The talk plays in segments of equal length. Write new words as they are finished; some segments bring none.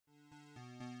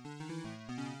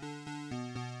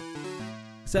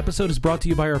This episode is brought to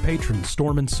you by our patrons,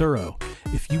 Storm and Suro.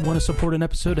 If you want to support an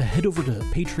episode, head over to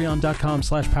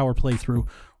patreon.com/powerplaythrough,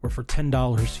 where for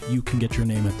 $10 you can get your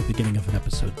name at the beginning of an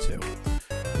episode too.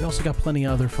 We also got plenty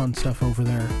of other fun stuff over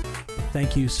there.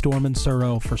 Thank you, Storm and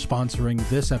Suro, for sponsoring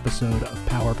this episode of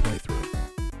Power Playthrough.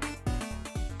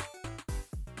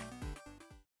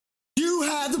 You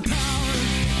had the power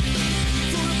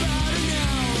for about an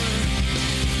hour.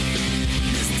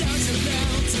 Nostalgia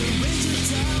bound to raise your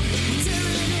town. We're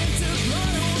tearing into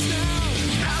blood holes now.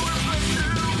 Power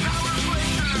Playthrough, Power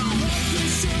Playthrough. Love the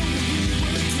show that we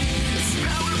were kids.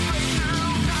 Power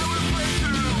Playthrough, Power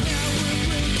Playthrough. Now we're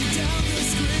breaking down the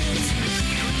script.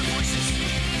 Hear the voices.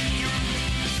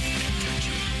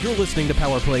 You're listening to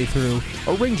Power Playthrough,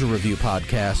 a Ranger Review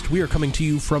podcast. We are coming to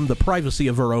you from the privacy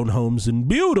of our own homes in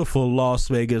beautiful Las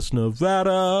Vegas, Nevada.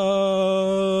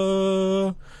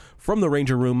 From the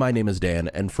Ranger Room, my name is Dan,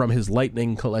 and from his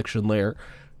Lightning Collection lair,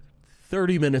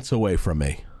 30 minutes away from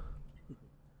me,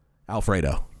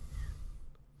 Alfredo.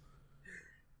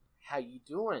 How you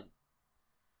doing?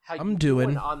 How I'm you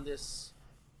doing on this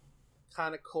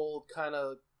kind of cold, kind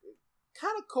of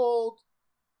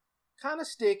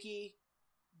sticky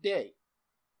day?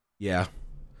 Yeah.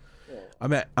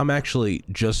 I'm actually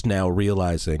just now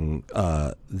realizing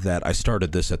that I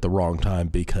started this at the wrong time,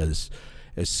 because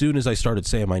as soon as I started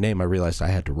saying my name, I realized I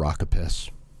had to rock a piss.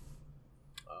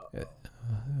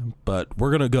 But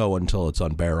we're going to go until it's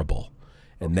unbearable.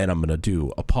 And then I'm going to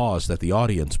do a pause that the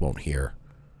audience won't hear.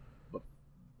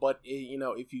 But you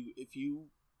know, if you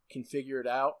can figure it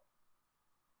out,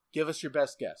 give us your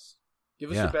best guess.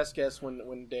 Give us your best guess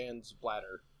when Dan's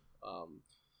bladder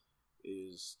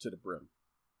is to the brim.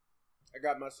 I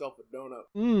got myself a donut.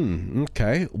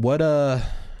 Okay. What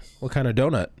kind of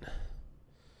donut?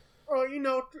 Oh, you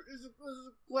know, it's a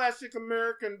classic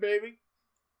American, baby.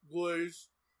 Glaze.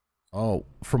 Oh,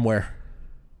 from where?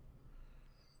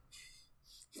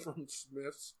 From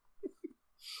Smith's.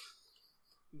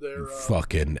 They're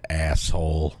Fucking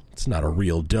asshole. It's not a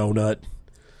real donut.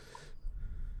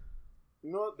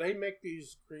 You know what? They make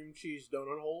these cream cheese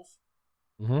donut holes.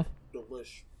 Mm-hmm.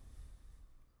 Delish.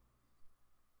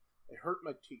 They hurt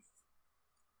my teeth.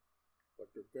 Like,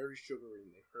 they're very sugary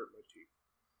and they hurt my teeth.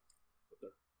 But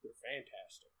they're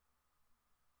fantastic.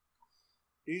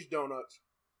 These donuts,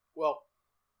 well,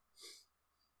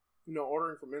 you know,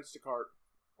 ordering from Instacart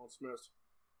on Smith's,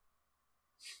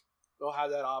 they'll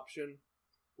have that option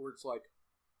where it's like,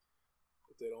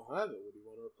 if they don't have it, what do you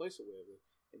want to replace it with?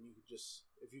 And you can just,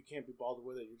 if you can't be bothered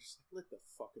with it, you're just like, let the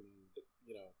fucking,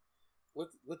 you know,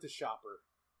 let the shopper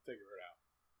figure it out.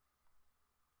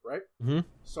 Right? Mm-hmm.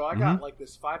 So I got like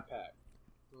this 5-pack.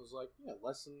 I was like, yeah,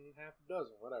 less than half a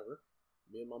dozen, whatever.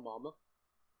 Me and my mama.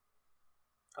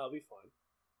 I'll be fine.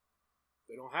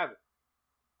 They don't have it.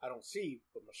 I don't see,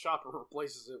 but my shopper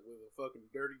replaces it with a fucking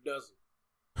dirty dozen.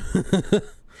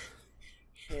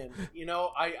 And, you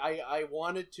know, I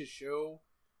wanted to show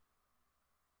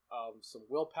some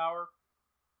willpower,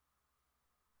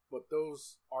 but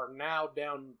those are now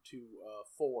down to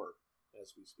 4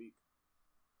 as we speak.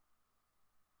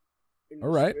 All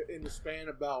right. In the span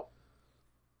of about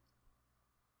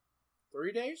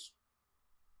 3 days.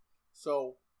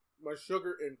 So my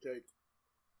sugar intake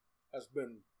has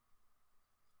been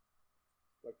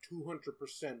like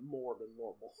 200% more than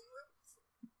normal.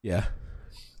 Yeah.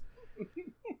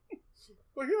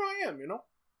 But here I am, you know.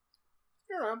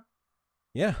 Here I am.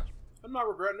 Yeah. I'm not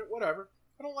regretting it. Whatever.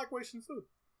 I don't like wasting food.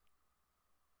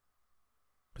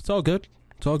 It's all good.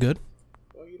 It's all good.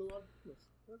 Well, you don't love this.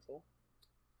 That's all.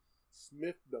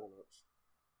 Smith donuts.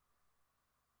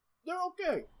 They're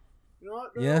okay. You know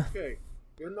what? They're okay.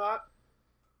 They're not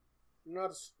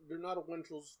a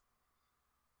Winchell's.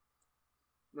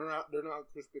 They're not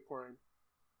Krispy Kreme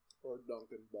or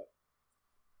Dunkin', but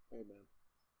hey, man.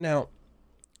 Now,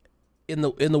 in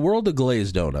the world of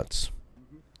glazed donuts,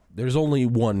 there's only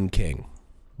one king,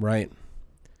 right?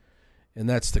 And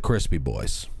that's the Crispy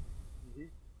Boys.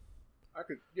 I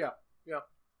could, yeah.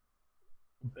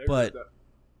 But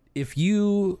if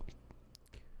you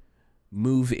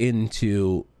move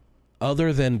into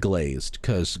other than glazed,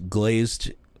 because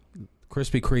glazed,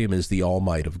 Krispy Kreme is the all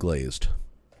might of glazed.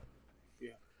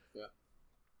 Yeah.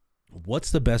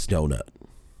 What's the best donut?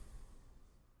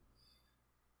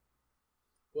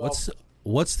 Well,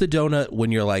 What's the donut when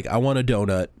you're like, I want a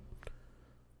donut?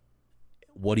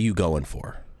 What are you going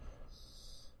for?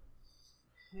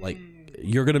 Like,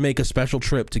 you're going to make a special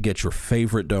trip to get your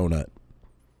favorite donut.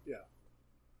 Yeah.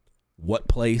 What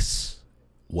place?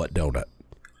 What donut?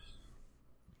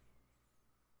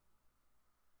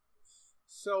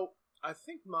 So, I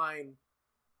think mine,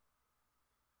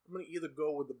 I'm going to either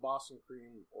go with the Boston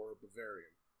cream or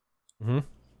Bavarian. Mm-hmm.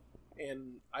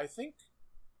 And I think,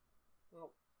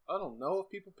 well, I don't know if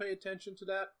people pay attention to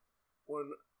that when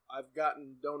I've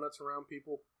gotten donuts around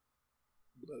people.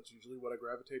 But that's usually what I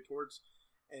gravitate towards.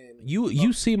 And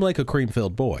You seem like a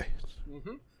cream-filled boy.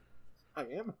 Mm-hmm. I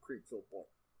am a cream-filled boy.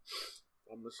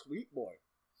 I'm a sweet boy.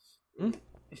 Mm.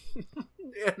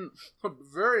 And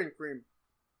Bavarian cream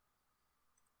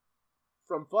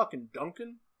from fucking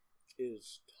Dunkin'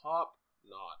 is top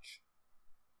notch.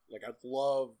 Like, I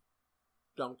love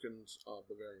Dunkin's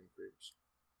Bavarian creams.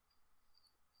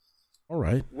 All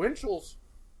right. Winchell's,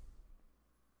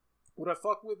 what I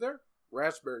fuck with there?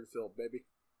 Raspberry filled, baby.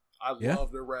 I Yeah?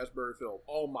 love their raspberry filled.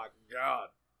 Oh my god.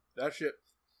 That shit.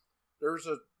 There's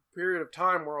a period of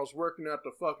time where I was working at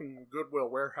the fucking Goodwill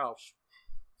warehouse,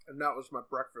 and that was my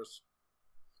breakfast.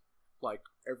 Like,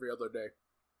 every other day.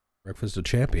 Breakfast of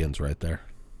champions right there.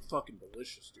 Fucking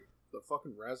delicious, dude. The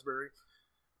fucking raspberry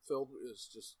filled is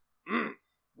just...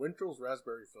 Winchell's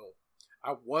raspberry filled.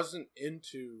 I wasn't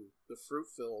into the fruit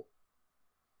filled,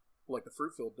 like the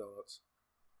fruit filled donuts.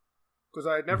 Because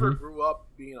I never grew up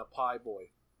being a pie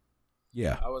boy.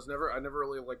 Yeah. I never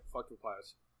really like fucked with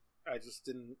pies. I just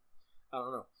didn't, I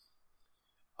don't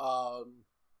know.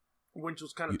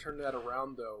 Winchell's kind of turned that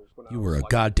around though. When You I were was a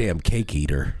goddamn cake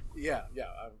eater. Yeah.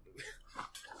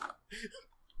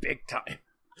 Big time,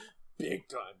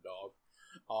 dog.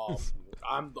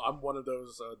 I'm one of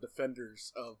those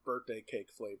defenders of birthday cake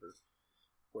flavor,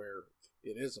 where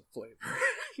it is a flavor.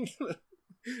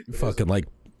 You fucking like,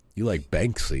 you like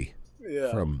Banksy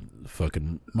Yeah. from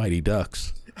fucking Mighty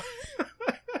Ducks.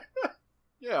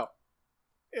 Yeah.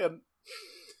 And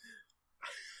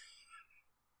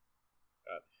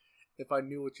if I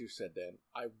knew what you said, Dan,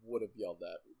 I would have yelled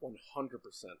that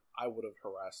 100%. I would have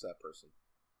harassed that person.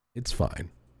 It's fine.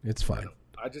 It's fine.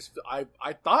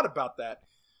 I thought about that,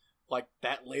 like,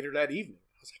 that later that evening.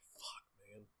 I was like, fuck,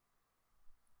 man.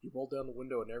 He rolled down the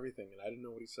window and everything, and I didn't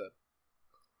know what he said.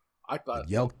 I thought...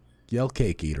 Yell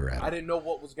cake eater at him. I didn't know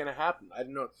what was going to happen. I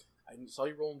didn't know. I saw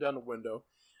you rolling down the window,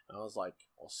 and I was like,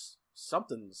 well,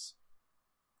 something's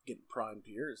getting primed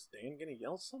here. Is Dan going to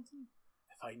yell something?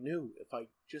 If I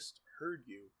just heard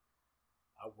you,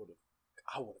 I would have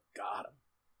got him.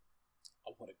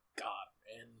 I would have got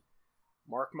him. And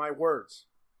mark my words,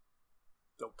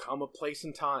 there'll come a place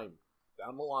and time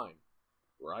down the line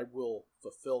where I will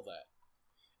fulfill that.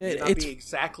 It may not be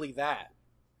exactly that.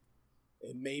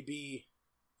 It may be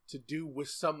to do with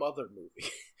some other movie.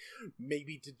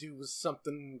 Maybe to do with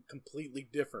something completely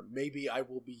different. Maybe I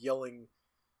will be yelling,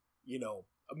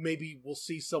 maybe we'll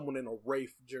see someone in a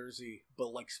Rafe jersey,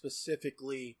 but like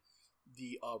specifically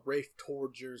the Rafe Tour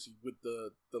jersey with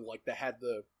they had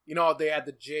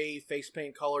the J face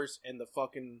paint colors and the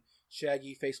fucking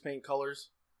Shaggy face paint colors.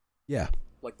 Yeah.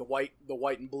 Like the white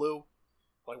and blue.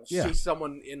 Like we'll Yeah. see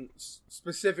someone in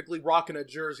specifically rocking a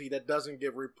jersey that doesn't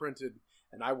get reprinted,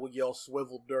 and I will yell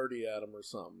 "swivel dirty" at him or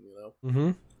something,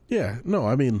 Mm-hmm. Yeah. No,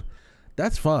 I mean,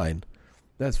 that's fine.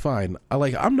 That's fine.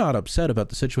 I'm not upset about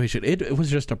the situation. It was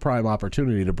just a prime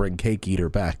opportunity to bring Cake Eater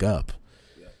back up.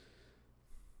 Yeah.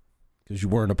 Because you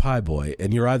weren't a pie boy,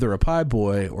 and you're either a pie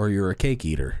boy or you're a cake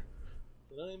eater.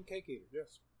 And I am cake eater.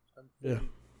 Yes. I'm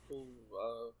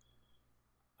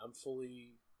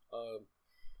fully.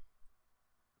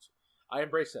 I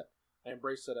embrace that. I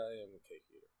embrace that I am a cake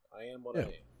eater. I am what I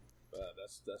am.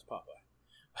 That's Popeye.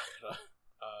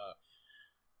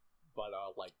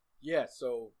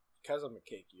 So because I'm a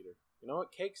cake eater, you know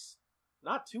what? Cakes,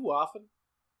 not too often,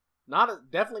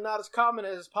 definitely not as common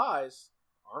as pies,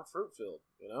 aren't fruit filled.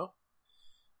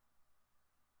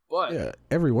 But Yeah,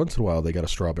 every once in a while they got a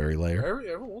strawberry layer.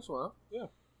 every once in a while, yeah.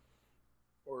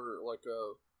 Or like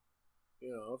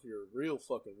if you're a real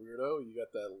fucking weirdo, you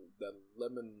got that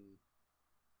lemon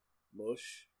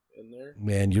mush in there.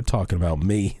 Man, you're talking about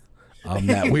me. I'm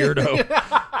that weirdo.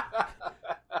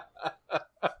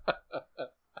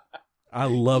 I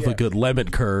love a good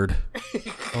lemon curd.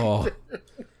 Oh,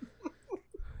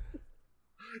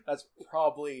 That's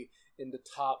probably in the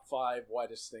top 5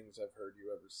 whitest things I've heard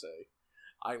you ever say.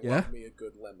 I Yeah? love me a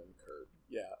good lemon curd.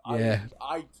 Yeah. Yeah.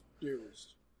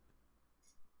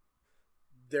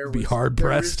 There Be was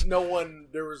hard-pressed. There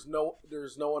was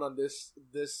no one on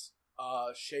this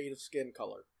shade of skin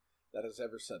color that has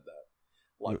ever said that.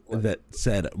 that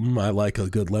said, I like a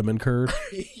good lemon curd.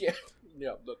 yeah,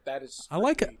 but that is. I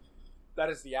like it. That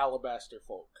is the Alabaster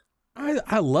folk.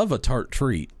 I love a tart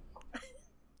treat.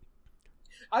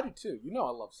 I do too. I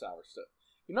love sour stuff.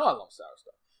 I love sour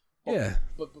stuff. But, Yeah.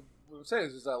 But what I'm saying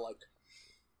is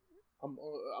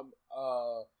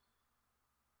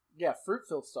fruit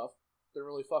filled stuff. Didn't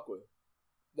really fuck with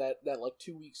that. Like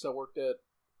 2 weeks I worked at.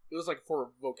 It was like for a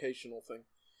vocational thing.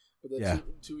 But then Yeah.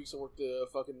 2 weeks I worked the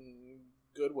fucking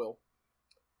Goodwill.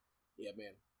 Yeah,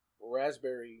 man.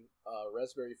 Raspberry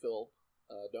filled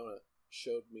donut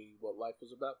showed me what life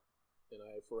was about, and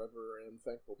I forever am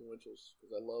thankful to Winchell's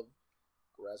because I love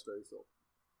raspberry filled.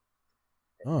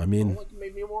 Oh, I mean, Like, it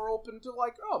made me more open to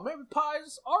like, oh, maybe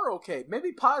pies are okay.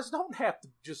 Maybe pies don't have to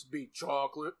just be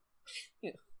chocolate.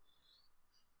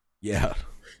 yeah.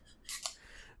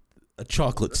 A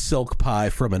chocolate silk pie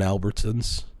from an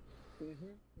Albertsons.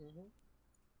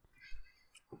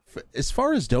 As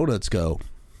far as donuts go,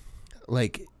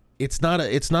 like it's not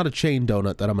a chain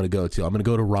donut that I'm going to go to. I'm going to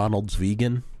go to Ronald's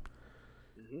Vegan,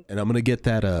 and I'm going to get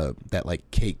that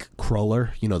like cake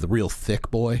cruller, you know, the real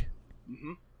thick boy.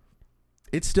 Mm-hmm.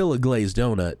 It's still a glazed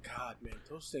donut, God, man,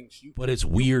 those things but it's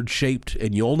weird shaped,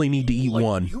 and you only need to eat like,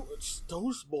 one.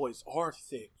 Those boys are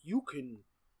thick. You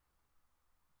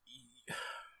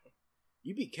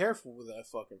be careful with that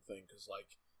fucking thing, because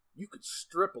like you could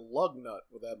strip a lug nut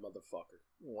with that motherfucker.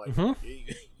 Like,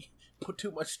 put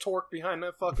too much torque behind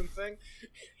that fucking thing.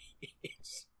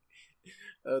 It's,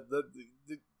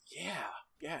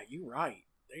 yeah, you're right.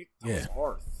 Those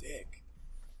are thick.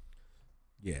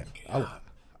 Yeah, God.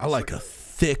 I like a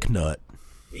thick nut.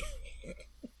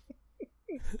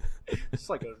 It's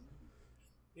like a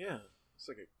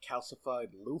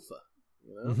calcified loofah.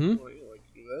 You know, Mhm. like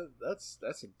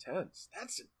that's intense.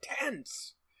 That's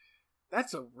intense.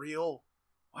 That's a real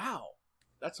wow.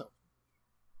 That's a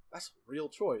real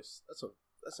choice. That's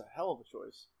a hell of a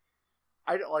choice.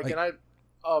 I like, and I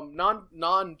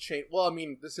non chain. Well, I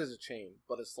mean, this is a chain,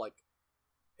 but it's like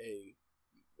a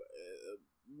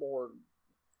more.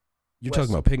 You're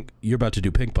talking about pink. You're about to do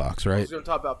Pink Box, I right? was going to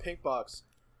talk about Pink Box,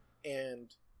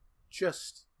 and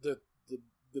just the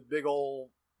big old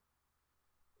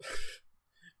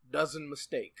dozen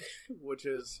mistake, which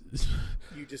is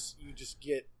you just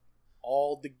get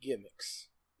all the gimmicks,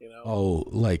 you know. Oh,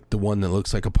 like the one that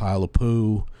looks like a pile of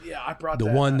poo. Yeah, I brought The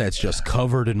that one up. that's just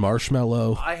covered in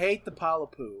marshmallow. I hate the pile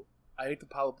of poo. I hate the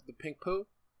pink poo.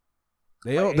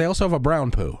 They also have a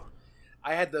brown poo.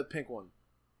 I had the pink one.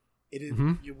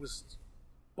 It was,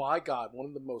 by God, one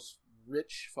of the most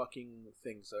rich fucking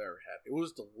things I ever had. It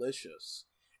was delicious,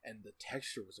 and the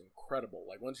texture was incredible.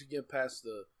 Like, once you get past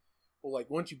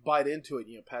once you bite into it,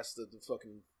 you know, past the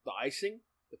fucking the icing,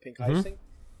 the pink icing,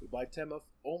 you bite them off.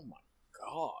 Oh my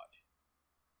God,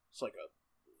 it's like I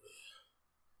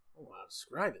don't know how to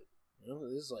describe it. You know,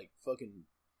 this is like fucking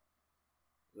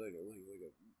like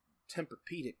a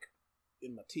Tempur-Pedic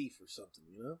in my teeth or something.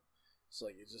 You know. It's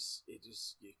like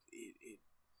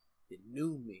it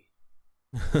knew me,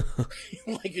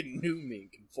 like it knew me,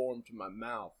 conformed to my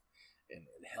mouth, and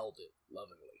held it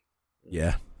lovingly.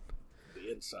 Yeah.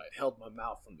 The inside held my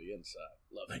mouth from the inside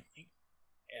lovingly,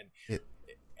 and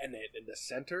in the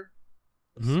center,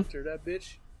 center of that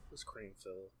bitch was cream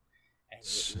filled, and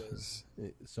it was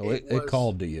So it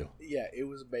called to you. yeah, it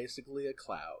was basically a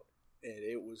cloud, and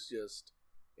it was just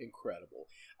incredible.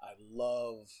 I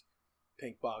love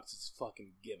Pink Box's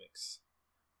fucking gimmicks.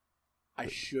 I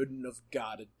shouldn't have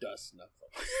got a dozen of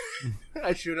them.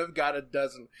 I should have got a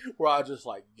dozen where I just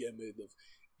like give me the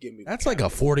That's like a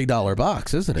 $40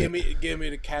 box, isn't it? give me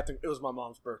the Captain. It was my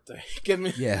mom's birthday. give me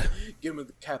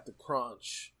the Captain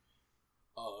Crunch.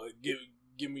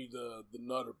 Give me the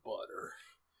Nutter Butter.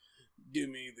 Give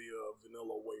me the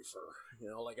vanilla wafer. You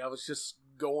know, like I was just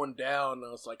going down. And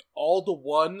I was like, all the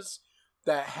ones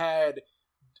that had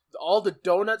all the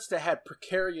donuts that had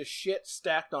precarious shit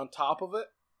stacked on top of it.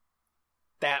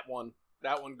 That one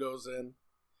goes in.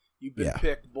 You've been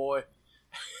picked, boy,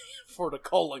 for the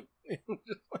colon.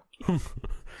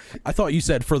 I thought you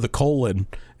said for the colon,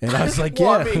 and I was like,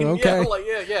 well, yeah, I mean, okay.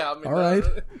 Yeah. I mean, all right.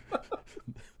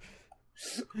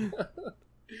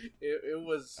 It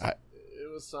was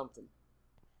something.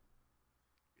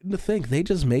 To think they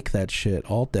just make that shit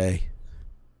all day.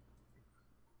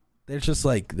 They're just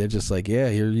like, yeah,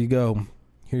 here you go,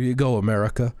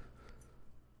 America.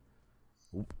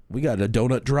 We got a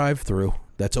donut drive-through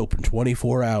that's open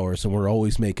 24 hours, and we're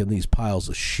always making these piles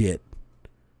of shit.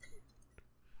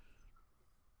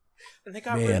 And they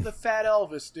got rid of the Fat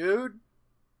Elvis, dude.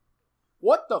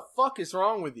 What the fuck is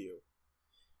wrong with you?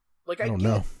 Like, I don't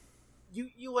know.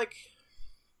 You like...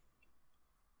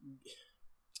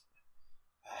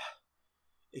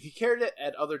 If you carried it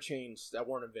at other chains that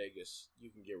weren't in Vegas,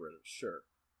 you can get rid of it, sure.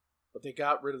 But they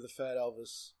got rid of the Fat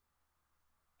Elvis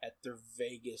at their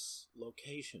Vegas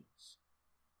locations.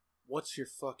 What's your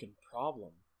fucking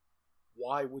problem?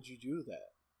 Why would you do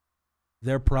that?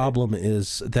 Their problem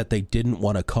is that they didn't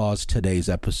want to cause today's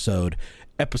episode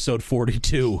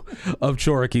 42 of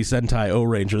Choriki Sentai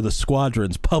O-Ranger, the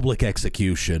Squadron's public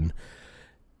execution.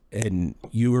 and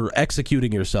you are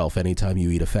executing yourself anytime you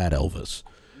eat a fat Elvis.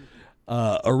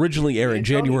 Originally aired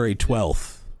January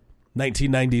 12th,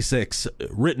 1996.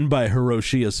 Written by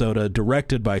Hiroshi Osoda,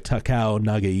 directed by Takao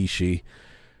Nagaishi.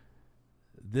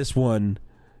 This one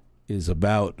is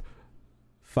about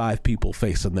 5 people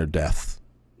facing their death.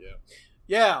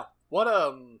 Yeah. What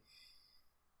a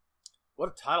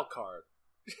title card.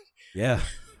 Yeah.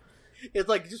 It's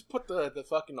like just put the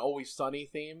fucking Always Sunny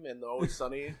theme in the Always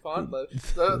Sunny font.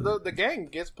 The gang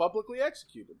gets publicly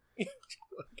executed.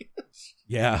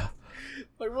 Yeah.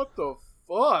 Like what the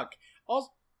fuck? Also,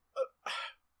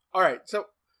 all right, so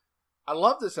I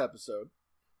love this episode.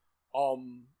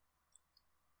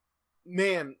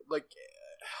 Man, like,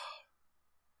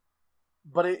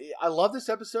 but I love this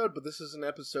episode. But this is an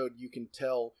episode you can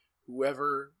tell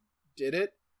whoever did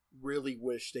it really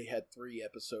wish they had 3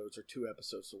 episodes or 2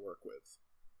 episodes to work with.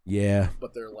 Yeah.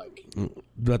 But they're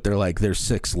like, there's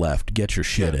 6 left. Get your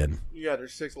shit in. Yeah,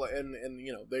 there's 6 left, and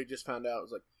you know they just found out. It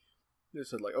was like they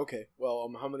said like, okay,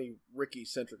 well, how many Ricky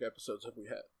centric episodes have we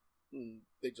had? And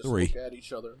they just 3. look at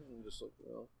each other and just like,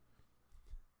 well,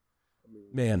 I mean,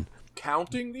 Man,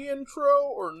 counting the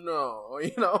intro or no?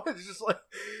 You know, it's just like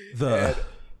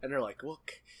and they're like,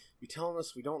 look, you telling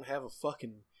us we don't have a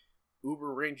fucking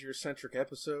Uber Ranger centric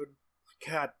episode?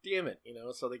 God damn it, you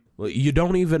know. So they, well, you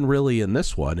don't even really in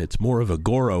this one. It's more of a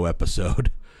Goro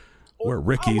episode where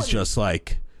Ricky's just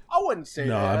like, I wouldn't say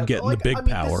no, that. I'm getting the big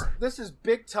power. This is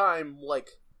big time. Like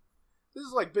this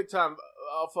is like big time.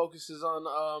 Focuses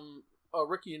on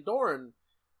Ricky and Doran.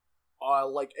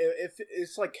 Like if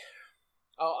it's like,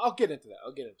 I'll get into that.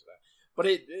 But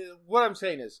what I'm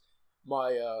saying is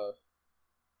my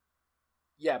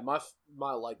the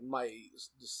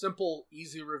simple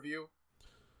easy review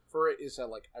for it is that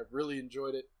like I really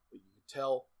enjoyed it, but you can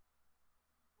tell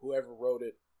whoever wrote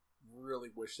it really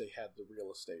wish they had the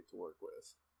real estate to work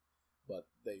with, but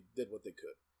they did what they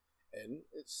could, and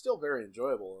it's still very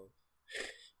enjoyable.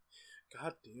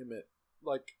 God damn it!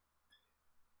 Like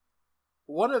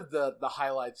one of the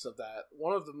highlights of that,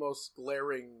 one of the most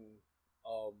glaring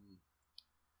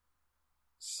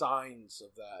signs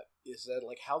of that is that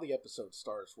like how the episode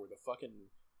starts, where the fucking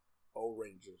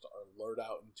O-Rangers are lured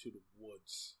out into the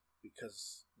woods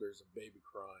because there's a baby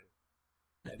crying,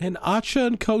 and Acha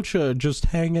and Kocha just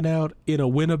hanging out in a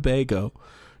Winnebago.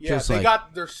 Yeah, just they like,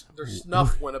 got their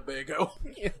snuff Winnebago.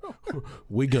 You know?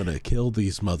 We gonna kill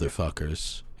these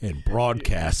motherfuckers and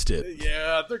broadcast it.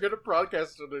 Yeah, they're gonna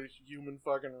broadcast to the human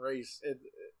fucking race. And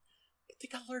they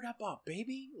got lured out by a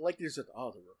baby? Like they said, oh,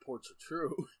 the reports are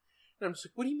true. And I'm just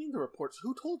like, what do you mean the reports?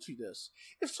 Who told you this?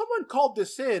 If someone called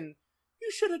this in,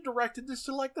 you should have directed this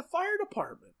to like the fire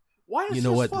department. Why is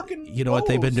this fucking you know what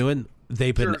they've been doing?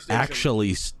 They've been jurisdiction?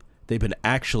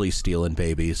 actually stealing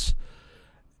babies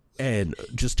and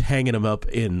just hanging them up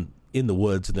in the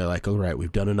woods, and they're like, all right,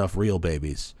 we've done enough real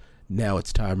babies. Now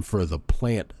it's time for the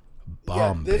plant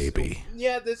bomb baby.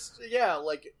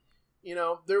 Like, you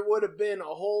know, there would have been a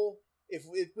whole, if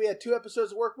we had 2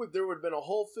 episodes to work with, there would have been a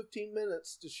whole 15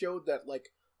 minutes to show that,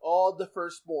 like, all the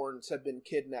firstborns have been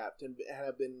kidnapped and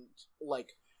have been,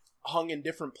 like, hung in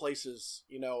different places,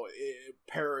 you know,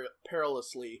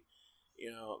 perilously,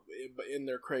 you know, in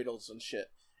their cradles and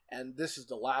shit. And this is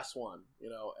the last one, you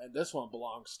know, and this one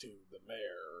belongs to the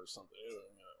mayor or something, you know,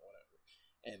 whatever.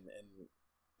 And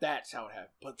that's how it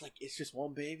happened. But like, it's just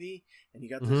one baby, and you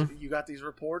got this, you got these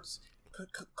reports.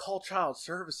 Call child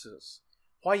services.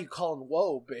 Why are you calling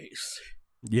Whoa base?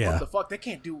 Yeah. What the fuck? They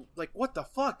can't do like what the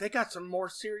fuck? They got some more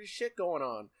serious shit going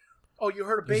on. Oh, you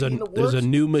heard a baby in the woods? There's a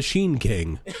new Machine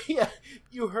King. Yeah,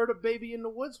 you heard a baby in the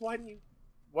woods. Why didn't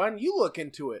you look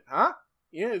into it, huh?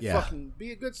 Yeah. Fucking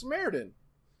be a good Samaritan.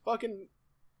 Fucking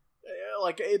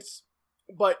like it's,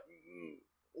 but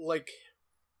like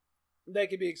that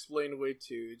could be explained away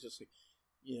too. It's just like,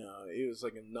 you know, it was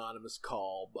like an anonymous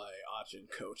call by Acha and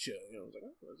Kocha. You know, it was like,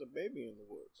 oh, there's a baby in the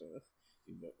woods.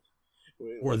 You know,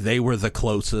 or they were the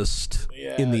closest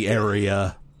in the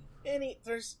area.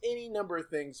 There's any number of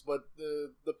things, but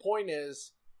the point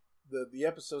is, the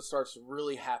episode starts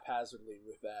really haphazardly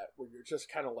with that, where you're just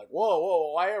kind of like,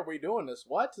 whoa, why are we doing this?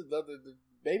 What? The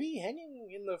baby hanging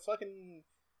in the fucking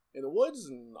in the woods,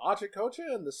 and Acha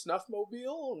Kocha and the snuff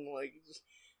mobile, and like,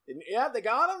 and yeah, they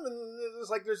got him, and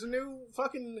it's like there's a new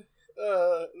fucking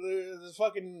this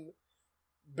fucking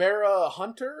Bera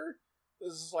Hunter.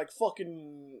 This is like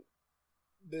fucking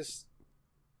this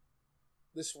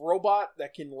robot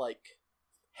that can like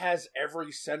has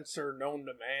every sensor known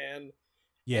to man.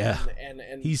 Yeah,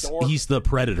 and he's the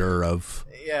predator of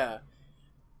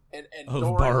and of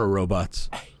Doran, Bara robots.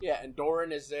 Yeah, and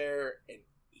Doran is there, and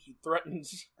he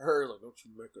threatens her, like, don't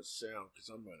you make a sound, because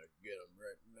I'm going to get him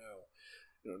right now.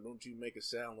 You know, don't you make a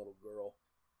sound, little girl.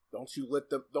 Don't you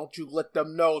let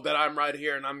them know that I'm right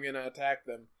here and I'm going to attack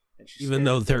them. And she Even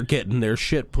though they're getting their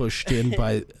shit pushed in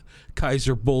by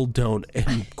Kaiser Buldone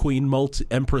and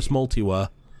Empress Multiwa.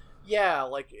 Yeah,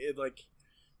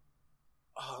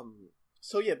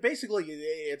 so yeah, basically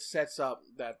it sets up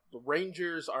that the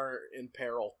Rangers are in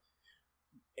peril,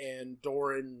 and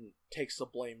Doran takes the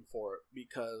blame for it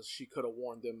because she could have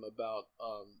warned them about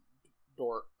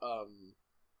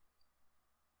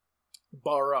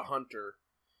Bara Hunter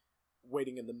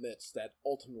waiting in the midst that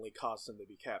ultimately caused them to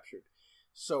be captured.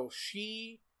 So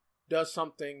she does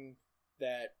something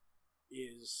that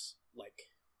is like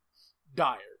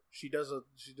dire. She does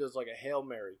like a Hail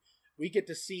Mary. We get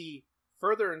to see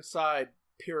further inside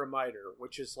Pyramider,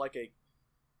 which is like a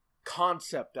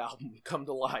concept album come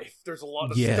to life. There's a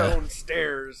lot of stone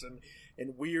stairs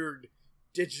and weird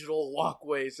digital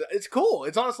walkways. It's cool.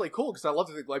 It's honestly cool because I love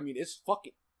it. I mean, it's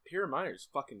fucking Pyramider is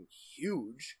fucking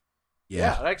huge.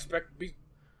 Yeah, I expect to be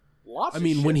lots. I of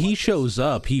mean, shit when he like shows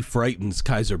up, he frightens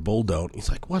Kaiser Buldone. He's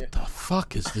like, "What the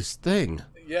fuck is this thing?"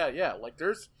 Yeah. Like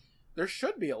there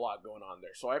should be a lot going on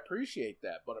there, so I appreciate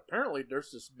that. But apparently,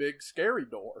 there's this big scary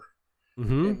door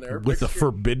in there with a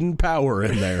forbidden power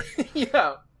in there.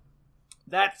 Yeah,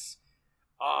 that's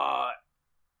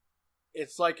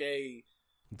it's like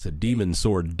It's a demon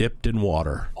sword dipped in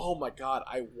water. oh my god,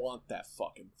 I want that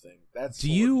fucking thing. That Do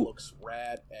sword you- looks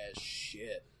rad as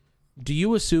shit. Do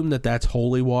you assume that that's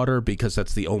holy water because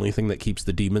that's the only thing that keeps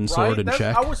the demon sword in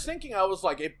check? I was thinking, I was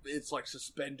like, it's like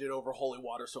suspended over holy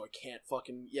water, so it can't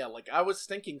fucking like I was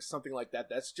thinking something like that.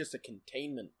 That's just a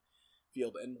containment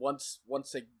field, and once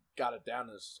they got it down,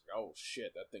 it's like, oh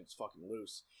shit, that thing's fucking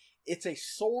loose. It's a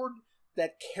sword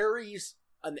that carries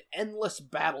an endless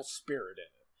battle spirit in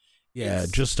it. Yeah,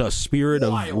 It's just a spirit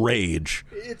wild. of rage.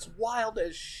 It's wild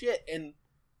as shit, and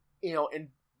and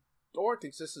Doran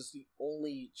thinks this is the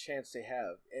only chance they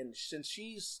have, and since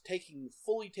she's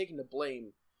fully taking the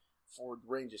blame for the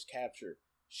Rangers' capture,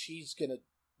 she's gonna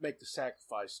make the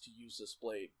sacrifice to use this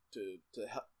blade to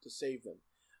help to save them.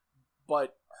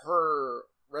 But her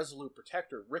resolute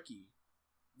protector, Ricky,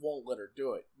 won't let her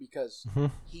do it because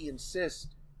he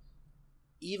insists,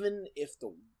 even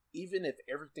if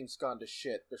everything's gone to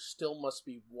shit, there still must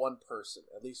be one person,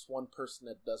 at least one person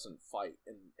that doesn't fight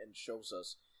and shows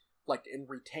us, and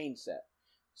retains that.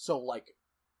 So,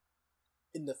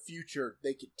 in the future,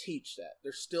 they could teach that.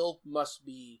 There still must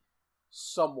be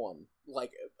someone,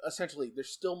 essentially, there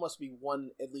still must be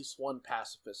at least one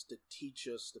pacifist to teach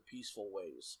us the peaceful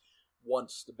ways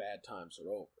once the bad times are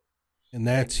over. And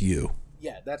that's you.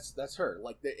 Yeah, that's her.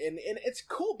 And it's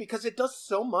cool because it does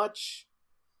so much.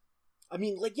 I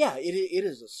mean, it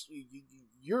is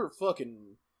you're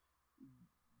fucking.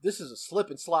 This is a slip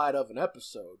and slide of an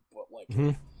episode, but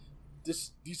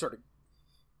these are the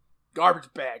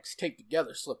garbage bags taped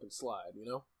together, slip and slide.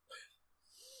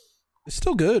 It's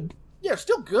still good. Yeah,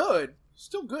 still good.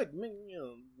 Still good. I mean,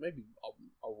 maybe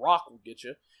a rock will get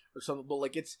you or something, but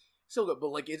it's still good.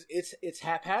 But it's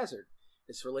haphazard.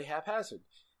 It's really haphazard,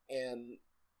 and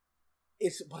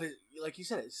like you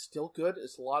said, it's still good.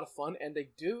 It's a lot of fun, and they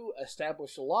do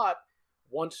establish a lot.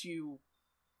 Once you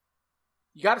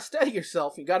got to steady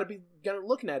yourself. You got to be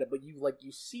looking at it, but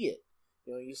you see it.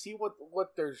 You see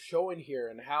what they're showing here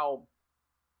and how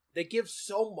they give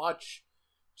so much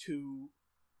to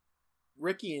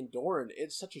Ricky and Doran in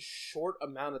such a short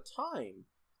amount of time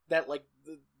that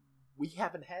we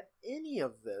haven't had any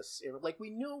of this. We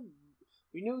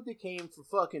knew they came from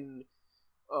fucking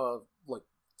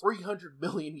 300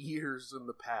 million years in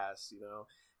the past,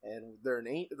 and they're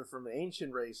from an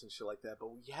ancient race and shit like that.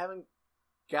 But we haven't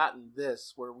gotten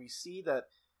this where we see that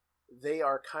they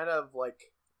are kind of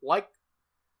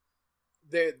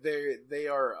they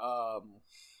are.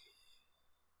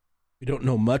 We don't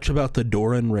know much about the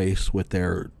Doran race with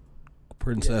their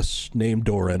princess named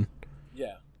Doran.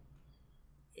 Yeah.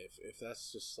 If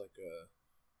that's just a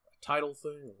title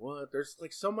thing or what, there's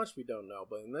so much we don't know.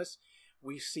 But in this,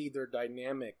 we see their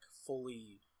dynamic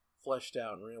fully fleshed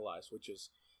out and realized, which is,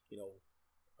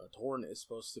 Doran is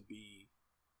supposed to be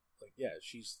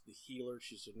she's the healer,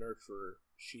 she's the nurturer,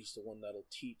 she's the one that'll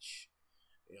teach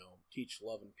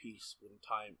love and peace when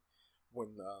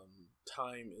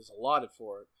time is allotted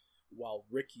for it, while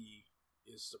Ricky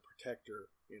is the protector,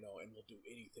 and will do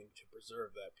anything to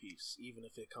preserve that peace, even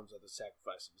if it comes at the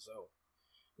sacrifice of his own.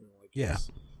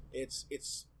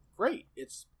 It's great.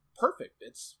 It's perfect.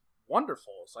 It's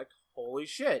wonderful. It's holy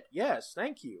shit. Yes,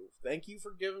 thank you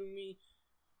for giving me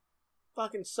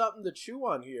fucking something to chew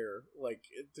on here.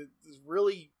 It's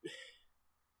really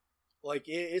Like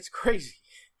it's crazy.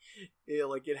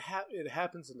 It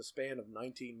happens in the span of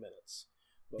 19 minutes.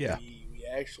 But Yeah. we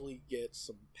actually get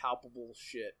some palpable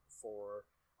shit for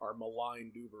our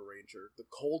maligned Uber Ranger, the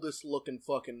coldest looking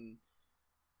fucking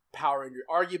Power Ranger,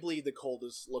 arguably the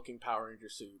coldest looking Power Ranger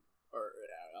suit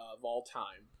of all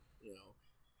time. You know,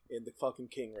 in the fucking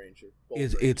King Ranger. Bold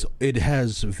Ranger. It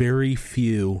has very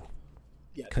few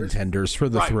Yeah, there's- contenders for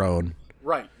the Right. throne.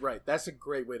 Right. That's a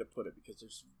great way to put it because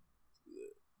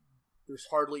there's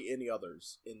hardly any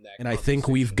others in that. And I think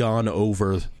we've conversation. gone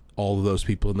over all of those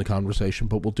people in the conversation,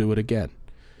 but we'll do it again.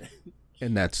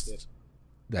 And that's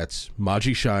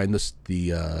Maji Shine,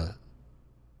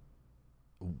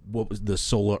 what was the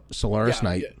Solaris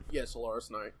Knight, Yeah, Solaris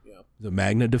Knight. Yeah. the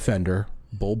Magna Defender,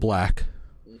 Bull Black.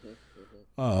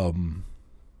 Yeah,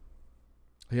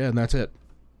 and that's it.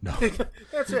 No.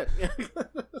 That's it.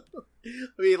 I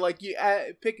mean, like you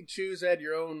pick and choose, add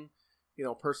your own,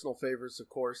 personal favorites, of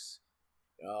course.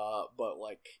 But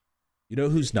like, You know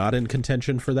who's not in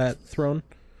contention for that throne?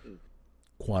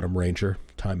 Quantum Ranger,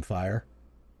 Time Fire.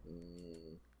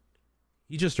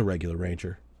 He's just a regular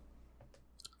Ranger.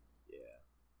 yeah,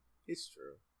 it's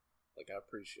true. Like I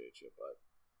appreciate you, but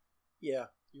yeah,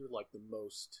 you're like the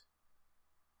most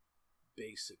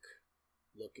basic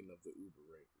looking of the Uber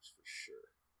Rangers for sure.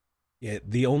 Yeah,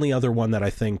 the only other one that I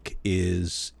think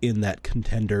is in that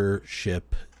contendership,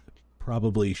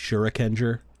 probably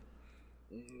Shurikenger,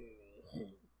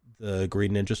 the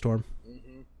Green Ninja Storm. How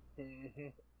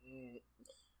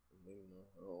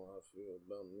I feel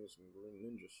about me some Green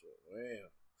Ninja shit. Man.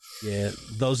 Yeah,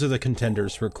 those are the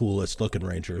contenders for coolest looking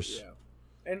Rangers. Yeah.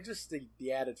 And just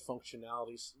the added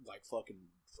functionalities, like fucking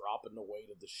dropping the weight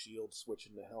of the shield,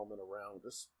 switching the helmet around,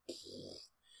 just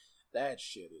that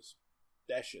shit's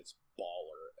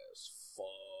baller as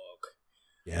fuck.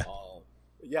 Yeah.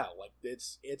 Yeah, like it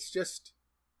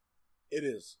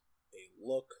is a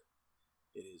look.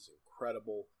 It is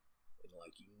incredible, and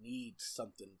like you need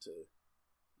something to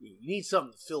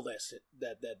fill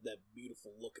that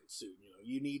beautiful looking suit.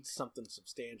 You need something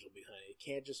substantial behind it. It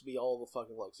can't just be all the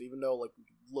fucking looks. Even though like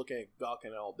looking at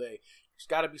Gawkin all day, there's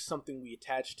got to be something we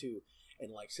attach to.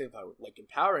 And like say if I like in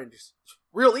Power Rangers,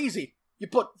 real easy. You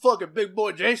put fucking Big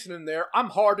Boy Jason in there. I'm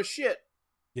hard as shit.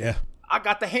 Yeah. I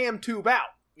got the ham tube out.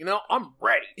 I'm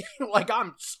ready. Like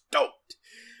I'm stoked.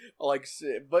 Like,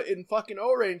 but in fucking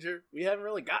O-Ranger, we haven't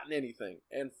really gotten anything.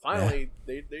 And finally,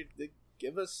 they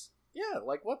give us,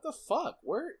 like, what the fuck?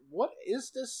 What is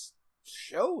this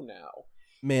show now?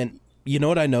 Man, you know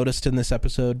what I noticed in this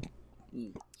episode?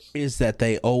 Is that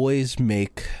they always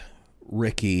make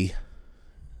Ricky,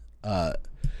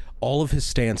 all of his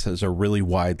stances are really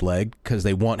wide-legged because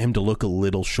they want him to look a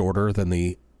little shorter than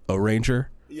the O-Ranger.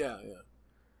 Yeah.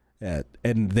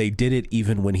 And they did it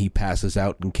even when he passes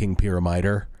out in King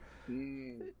Pyramider,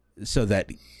 so that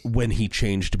when he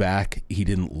changed back, he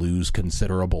didn't lose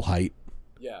considerable height.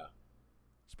 Yeah.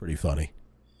 It's pretty funny.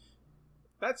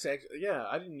 That's actually,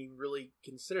 I didn't even really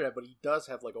consider that, but he does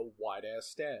have, like, a wide-ass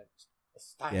stance.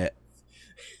 Yeah.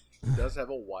 He does have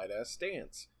a wide-ass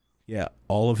stance. Yeah,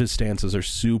 all of his stances are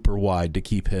super wide to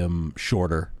keep him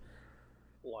shorter.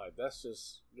 Like, that's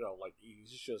just, like, he's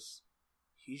just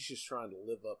trying to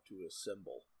live up to his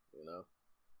symbol,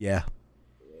 Yeah.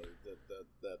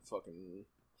 That fucking,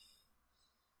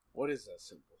 what is that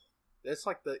symbol? That's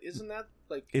like isn't that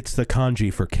like? It's the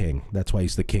kanji for king. That's why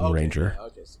he's the King Ranger. Yeah,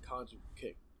 okay, it's the kanji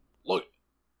king. Look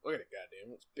at it,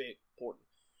 goddamn, it's big, important.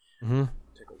 Mm-hmm.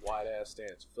 Take a wide ass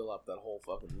stance, fill up that whole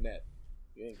fucking net.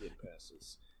 You ain't getting past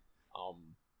this.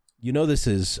 You know, this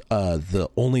is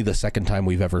the second time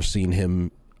we've ever seen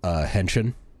him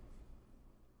henshin.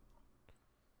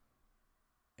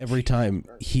 Every time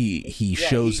he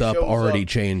shows up already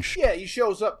changed. Yeah, he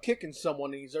shows up kicking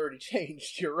someone and he's already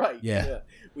changed. You're right. Yeah.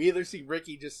 We either see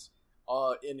Ricky just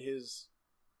in his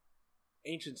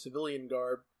ancient civilian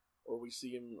garb, or we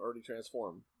see him already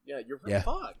transformed. Yeah, you're right. Yeah.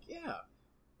 Fuck, yeah.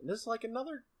 And this is like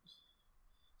another.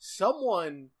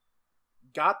 Someone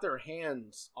got their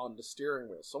hands on the steering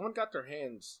wheel. Someone got their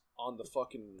hands on the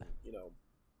fucking,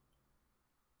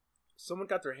 Someone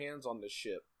got their hands on this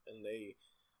ship, and they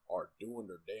are doing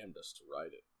their damnedest to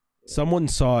ride it. Someone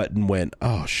saw it and went,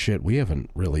 "Oh shit, we haven't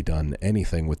really done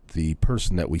anything with the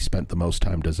person that we spent the most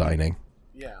time designing."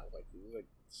 Yeah, like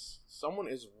someone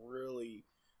is really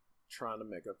trying to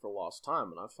make up for lost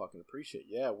time, and I fucking appreciate it.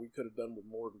 Yeah, we could have done with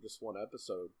more than just one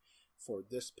episode for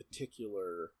this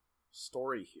particular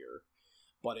story here,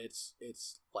 but it's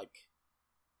like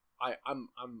I'm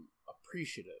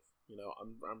appreciative.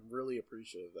 I'm really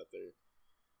appreciative that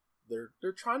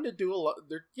they're trying to do a lot.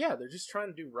 They're just trying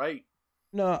to do right.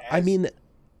 No, I mean,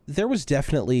 there was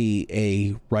definitely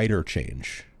a writer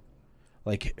change.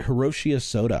 Like Hiroshi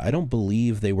Soda, I don't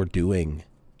believe they were doing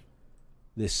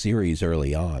this series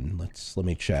early on. Let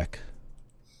me check.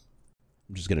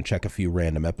 I'm just gonna check a few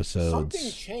random episodes.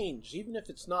 Something changed, even if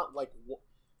it's not like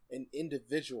an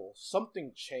individual.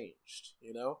 Something changed,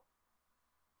 you know?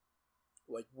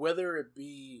 Like whether it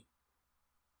be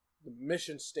the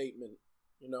mission statement,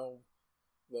 you know,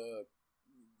 the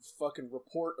fucking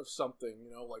report of something,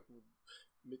 you know, like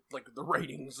the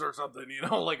ratings or something, you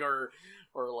know, like or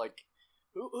like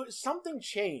something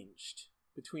changed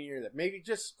between here that maybe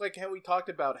just like how we talked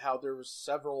about how there was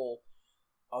several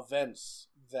events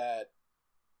that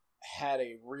had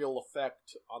a real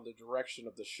effect on the direction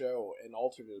of the show and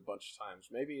altered it a bunch of times.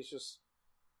 Maybe it's just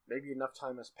maybe enough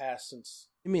time has passed since.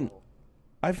 I mean,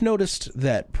 I've noticed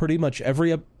that pretty much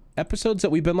every episodes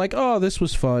that we've been like, oh, this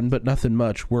was fun, but nothing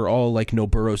much, were all like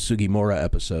Noboru Sugimura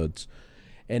episodes.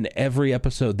 And every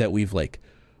episode that we've like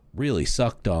really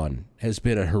sucked on has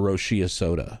been a Hiroshi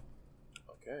Soda.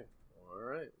 Okay, all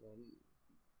right.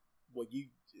 Well,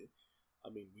 I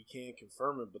mean, we can't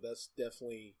confirm it, but that's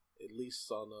definitely, at least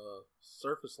on a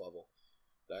surface level,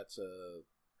 that's a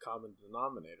common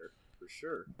denominator for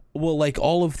sure. Well, like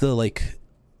all of the like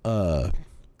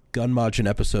Gunmajin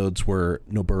episodes were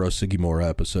Noboru Sugimura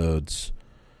episodes,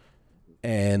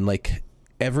 and like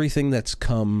everything that's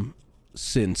come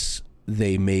since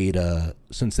they made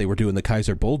since they were doing the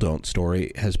Kaiser Bull Don't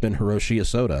story has been Hiroshi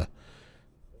Soda.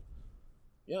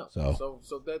 Yeah. So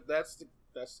that's the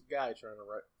guy trying to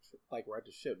write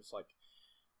the ship. It's like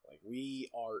we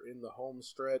are in the home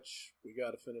stretch. We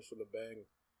got to finish with a bang.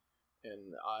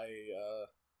 And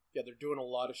they're doing a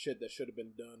lot of shit that should have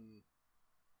been done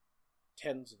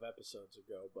tens of episodes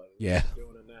ago, but yeah, they're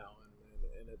doing it now,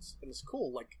 and it's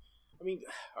cool. Like, I mean,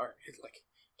 all right, like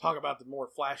talk about the more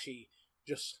flashy,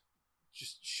 just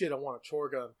shit I want to chore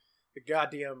gun. The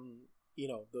goddamn, you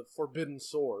know, the Forbidden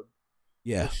Sword.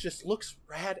 Yeah. Which just looks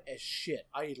rad as shit.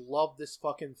 I love this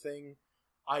fucking thing.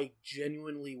 I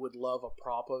genuinely would love a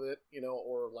prop of it, you know,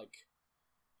 or like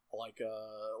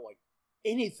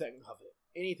anything of it.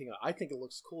 Anything. I think it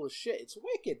looks cool as shit. It's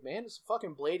wicked, man. It's a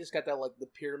fucking blade. It's got that like the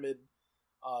pyramid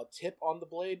tip on the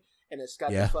blade, and it's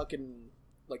got the fucking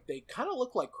like they kind of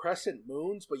look like crescent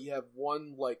moons, but you have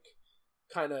one like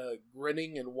kind of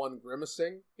grinning and one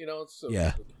grimacing. You know, so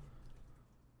yeah.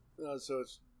 So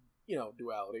it's, you know,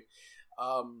 duality.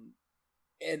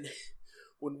 And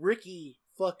when Ricky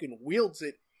fucking wields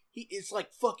it, it's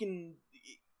like fucking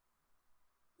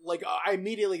like I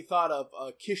immediately thought of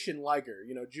Kishin Liger,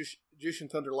 you know, Jushin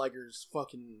Thunder Liger's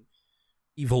fucking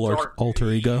evil dark, alter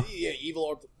ego. Yeah,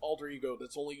 evil alter ego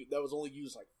that was only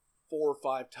used like 4 or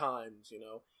 5 times, you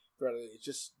know. It's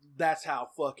just that's how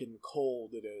fucking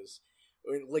cold it is.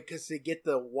 I mean, like, cause they get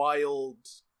the wild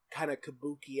kind of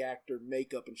kabuki actor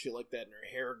makeup and shit like that, and her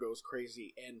hair goes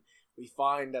crazy, and we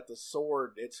find that the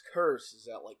sword, its curse is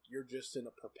that like you're just in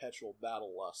a perpetual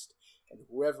battle lust, and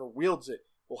whoever wields it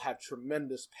will have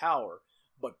tremendous power,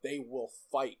 but they will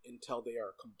fight until they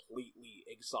are completely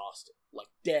exhausted, like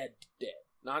dead,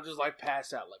 not just like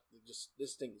pass out, like just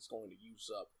this thing is going to use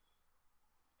up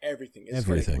everything. It's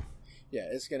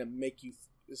gonna make you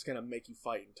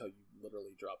fight until you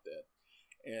literally drop dead,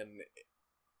 and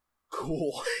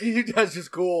cool. That's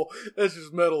just cool. That's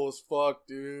just metal as fuck,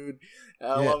 dude.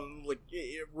 I love like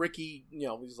Ricky. You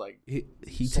know, he's like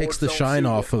he takes the shine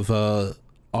off of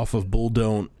Bull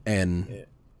Don't and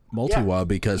Multiwa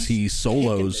because he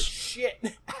solos the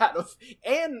shit out of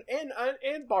and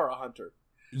Bara Hunter.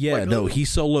 Yeah, like, no, he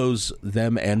solos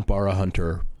them and Bara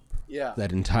Hunter. Yeah,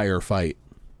 that entire fight.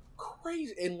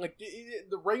 Crazy, and like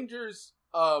the Rangers.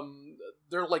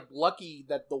 They're like lucky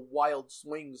that the wild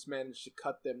swings managed to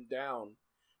cut them down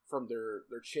from their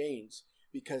chains,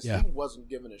 because he wasn't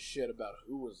giving a shit about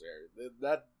who was there.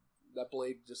 That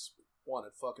blade just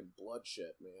wanted fucking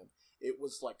bloodshed, man. It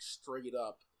was like straight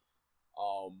up,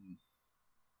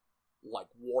 like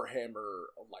Warhammer,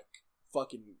 like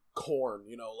fucking Korn,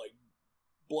 you know, like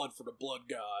blood for the blood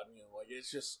god, you know, like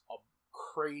it's just a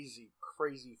crazy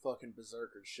fucking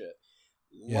berserker shit.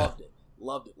 Loved it. And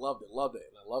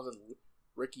I love it.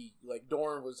 Ricky, like,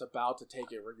 Dorn was about to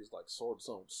take it. Ricky's like, swords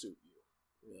don't suit you.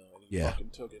 You know, and he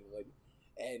fucking took it. Like,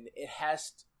 and it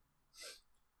has to,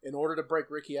 in order to break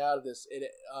Ricky out of this,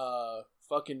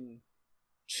 fucking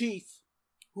Chief,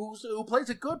 who plays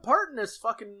a good part in this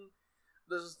fucking,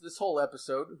 this whole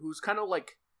episode, who's kind of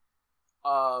like,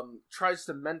 tries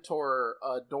to mentor,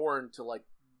 Dorn to, like,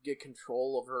 get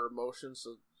control of her emotions,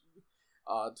 so,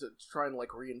 to try and,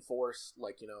 like, reinforce,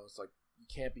 like, you know, it's like, you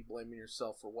can't be blaming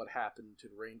yourself for what happened to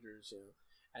the Rangers, you know,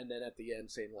 and then at the end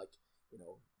saying, like, you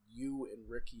know, you and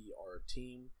Ricky are a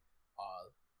team,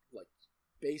 like,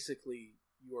 basically,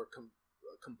 you are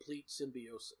complete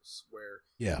symbiosis where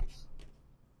Yeah.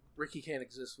 Ricky can't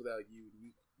exist without you,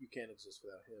 and you can't exist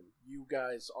without him. You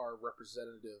guys are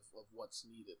representative of what's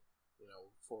needed,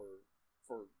 for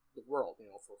the world,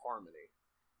 for harmony.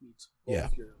 Needs both Yeah.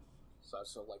 your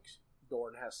so like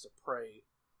Dorn has to pray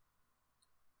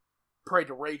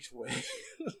to rage away.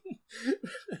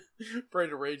 Pray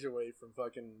to rage away from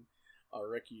fucking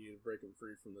Ricky and break him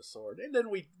free from the sword. And then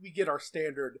we get our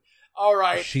standard, all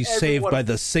right, She's saved by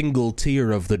the single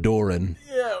tear of the Doran.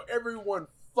 Yeah, everyone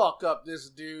fuck up this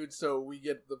dude, so we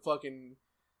get the fucking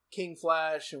King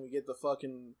Flash and we get the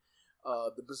fucking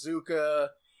the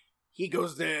bazooka. He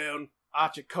goes down,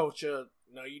 Achakocha,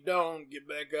 no you don't, get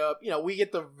back up. We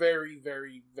get the very,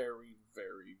 very, very,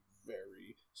 very,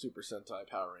 very Super Sentai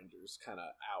Power Rangers kind of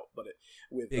out, but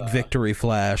with Big Victory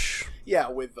Flash. yeah,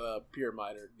 with Pure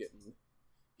Miter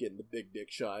getting the big dick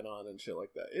shine on and shit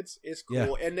like that. It's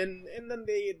cool. Yeah. And then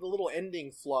the little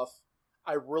ending fluff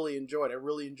I really enjoyed. I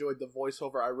really enjoyed the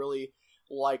voiceover. I really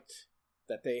liked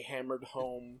that they hammered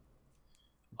home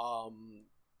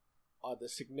the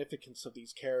significance of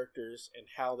these characters and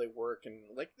how they work, and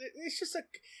like it's just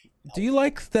like. Do you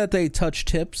like that they touch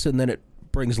tips and then it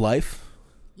brings life?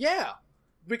 Yeah,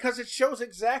 because it shows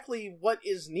exactly what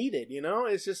is needed,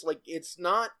 It's just like, it's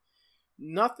not,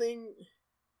 nothing,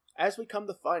 as we come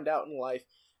to find out in life,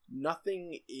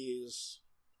 nothing is,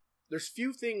 there's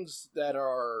few things that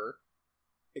are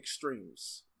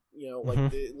extremes,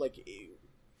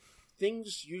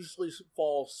 things usually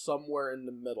fall somewhere in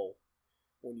the middle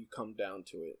when you come down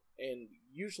to it, and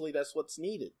usually that's what's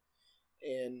needed.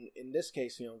 And in this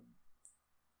case,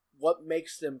 what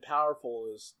makes them powerful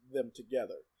is them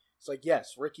together. It's like,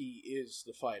 yes, Ricky is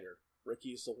the fighter. Ricky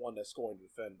is the one that's going to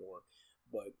defend Dorn.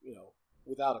 But,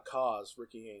 without a cause,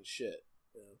 Ricky ain't shit.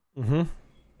 Mm-hmm.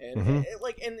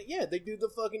 And yeah, they do the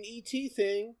fucking E.T.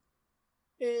 thing.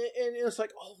 And it's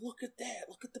like, oh, look at that.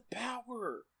 Look at the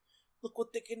power. Look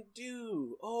what they can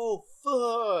do. Oh,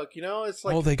 fuck. It's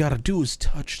like. All they gotta do is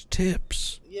touch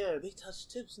tips. Yeah, they touch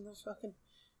tips in the fucking.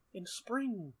 In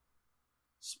spring.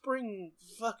 Spring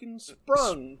fucking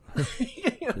sprung.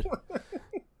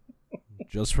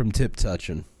 Just from tip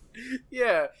touching.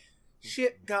 Yeah,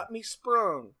 shit got me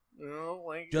sprung.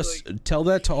 Just tell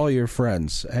that to all your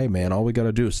friends. Hey, man, all we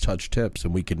gotta do is touch tips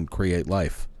and we can create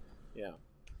life. Yeah.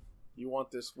 You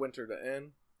want this winter to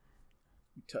end?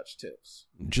 You touch tips.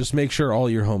 Just make sure all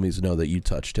your homies know that you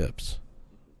touch tips.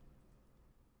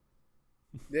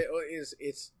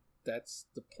 That's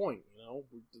the point,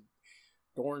 The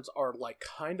Dorns are like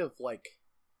kind of like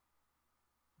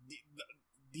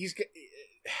these.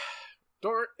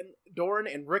 Dorn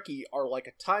and Ricky are like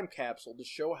a time capsule to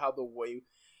show how the way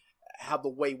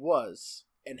was,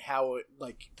 and how it,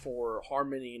 like, for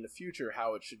harmony in the future,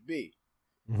 how it should be.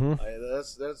 Mm-hmm.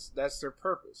 That's their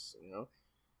purpose,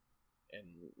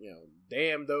 And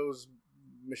damn those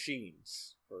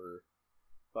machines for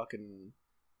fucking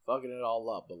it all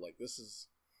up. But like, this is.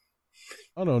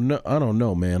 I don't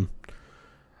know, man.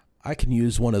 I can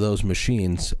use one of those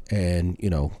machines and,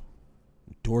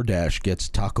 DoorDash gets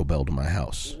Taco Bell to my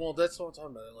house. Well, that's what I'm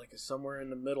talking about. Like, it's somewhere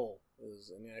in the middle. Is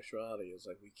in actuality, is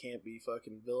like, we can't be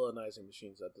fucking villainizing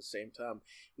machines at the same time.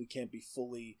 We can't be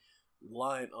fully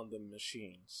reliant on the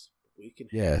machines. We can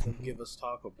have them give us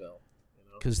Taco Bell.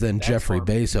 Because then that's Jeffrey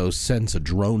Bezos sends a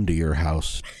drone to your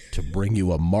house to bring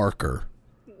you a marker.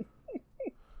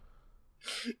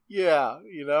 Yeah,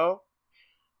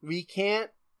 we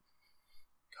can't.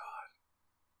 God,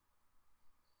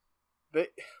 but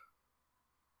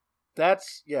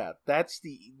that's the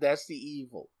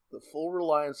evil. The full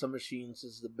reliance on machines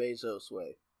is the Bezos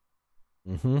way.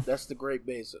 Mm-hmm. That's the great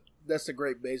Bezos. That's the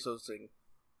great Bezos thing.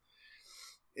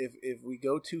 If we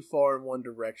go too far in one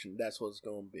direction, that's what it's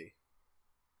going to be.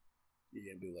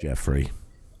 You're gonna be like, Jeffrey,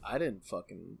 I didn't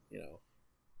fucking,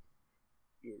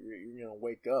 You're gonna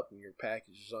wake up and your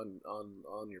package is on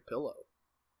your pillow.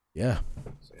 Yeah.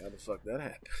 So how the fuck that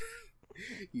happened?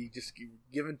 You're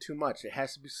giving too much. It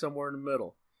has to be somewhere in the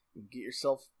middle. You get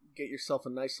yourself a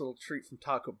nice little treat from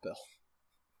Taco Bell.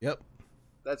 Yep.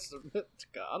 That's the.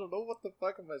 God, I don't know what the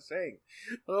fuck am I saying.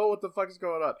 I don't know what the fuck is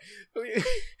going on.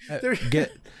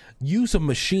 Use a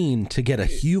machine to get a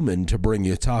human to bring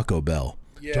you Taco Bell.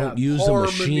 Yeah, don't use harmony.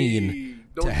 A machine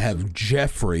to have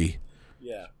Jeffrey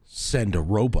send a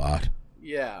robot.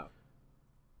 Yeah.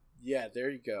 Yeah,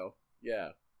 there you go.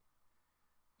 Yeah.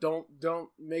 Don't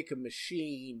make a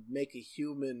machine, make a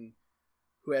human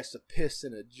who has to piss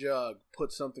in a jug,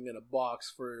 put something in a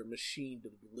box for a machine to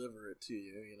deliver it to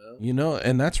you,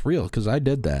 And that's real, because I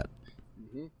did that.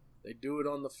 Mm-hmm. They do it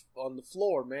on the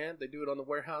floor, man. They do it on the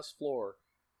warehouse floor.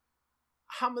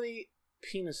 How many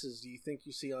penises do you think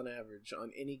you see on average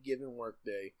on any given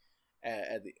workday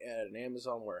at an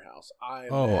Amazon warehouse?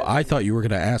 I thought you were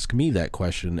going to ask me that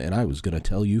question, and I was going to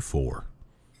tell you 4.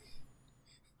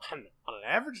 On an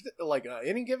average, like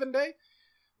any given day?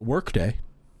 Work day.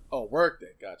 Oh,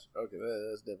 workday. Gotcha. Okay,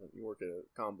 that's different. You work at a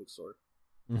comic book store.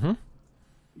 Mm-hmm.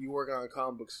 You work on a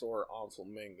comic book store on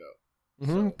Flamingo.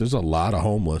 Mm-hmm. So- There's a lot of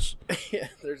homeless. Yeah,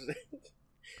 there's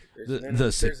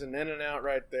an in and out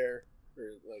right there.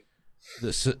 There's like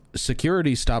The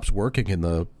security stops working in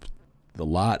the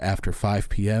lot after 5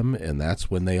 p.m., and that's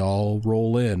when they all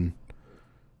roll in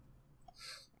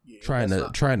yeah, trying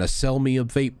that's to sell me a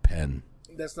vape pen.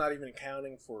 That's not even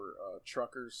accounting for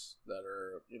truckers that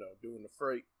are doing the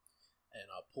freight and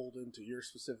pulled into your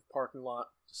specific parking lot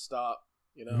to stop.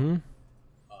 Mm-hmm.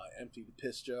 Empty the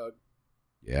piss jug.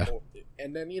 Yeah.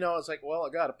 And then it's like, well, I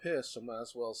got to piss, so might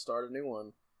as well start a new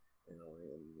one. And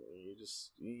you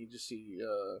just see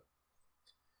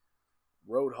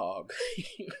Roadhog.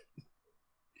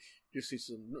 You see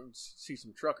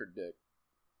some trucker dick.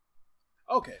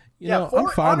 Okay, I'm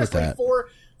fine with that.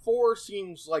 Four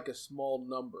seems like a small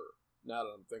number now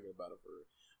that I'm thinking about it.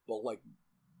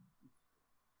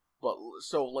 I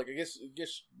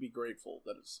guess be grateful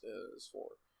that it's 4.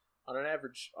 On an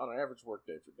average work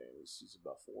day for Danny, he's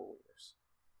about 4 wieners.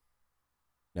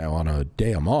 Now, on a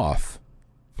day I'm off,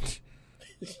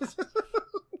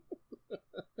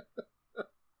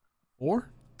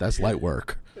 4? That's light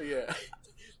work. Yeah,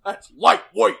 that's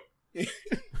lightweight.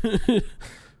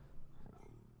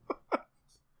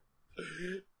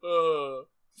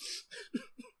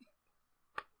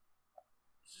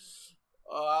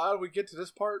 How do we get to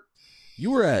this part? You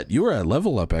were at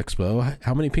Level Up Expo.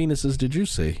 How many penises did you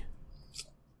see?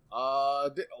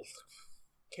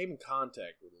 Came in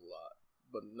contact with a lot,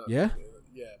 but not,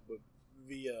 but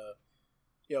via,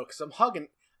 because I'm hugging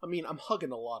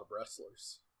a lot of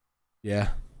wrestlers. Yeah.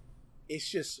 It's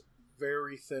just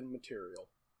very thin material,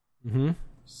 Mm-hmm.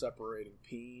 separating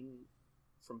peen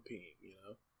from peen,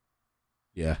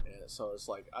 Yeah. And so it's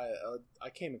like I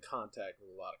came in contact with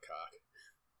a lot of cock.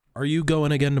 Are you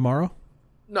going again tomorrow?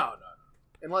 No,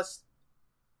 unless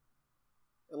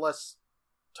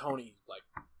Tony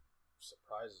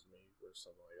surprises me or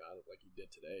something like he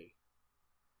did today.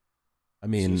 I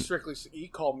mean, He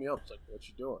called me up. It's like, what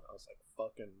you doing? I was like,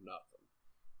 fucking nothing.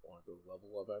 Want to go to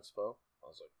Level Up Expo? I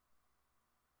was like,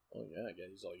 oh yeah, I guess.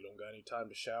 He's like, you don't got any time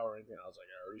to shower or anything? I was like,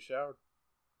 I already showered.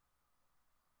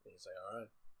 And he's like, all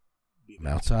right. I'm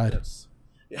outside.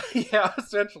 Yeah,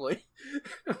 essentially.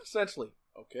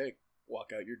 Okay,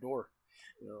 walk out your door.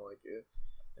 And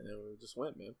then we just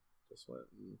went, man. And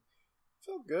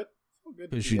felt good. Felt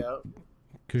good to be out.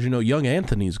 Because young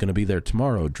Anthony's going to be there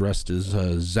tomorrow, dressed as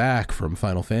Zack from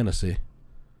Final Fantasy.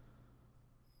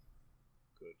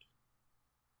 Good.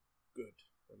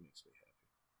 That makes me happy.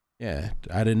 Yeah,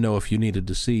 I didn't know if you needed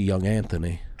to see young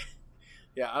Anthony.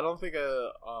 Yeah, I don't think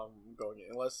I'm going in,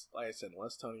 unless, like I said,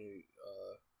 unless Tony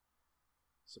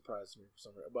surprises me for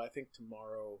some reason. But I think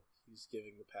tomorrow he's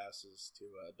giving the passes to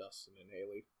Dustin and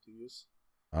Haley to use.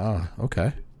 Ah,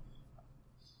 okay.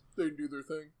 They can do their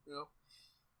thing,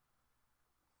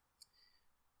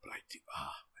 But I do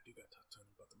got to talk to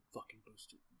Tony about them fucking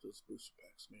those booster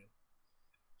packs, man.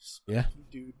 Yeah.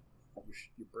 Dude,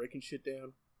 you're breaking shit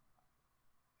down.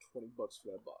 $20 for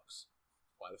that box.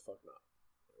 Why the fuck not?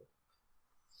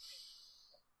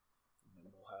 And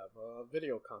then we'll have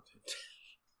video content.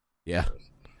 Yeah.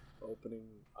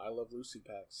 Opening I Love Lucy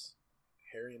packs.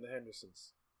 Harry and the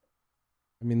Hendersons.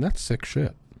 I mean, that's sick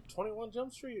shit. 21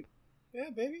 Jump Street. Yeah,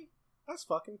 baby. That's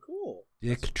fucking cool.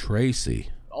 Dick Tracy.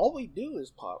 All we do is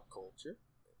pop culture.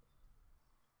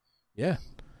 Yeah.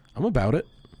 I'm about it.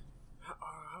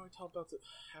 How we talk about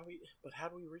how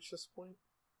do we reach this point?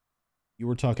 We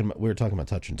were talking about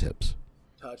touching tips.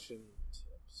 Touching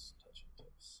tips.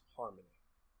 Harmony.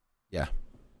 Yeah.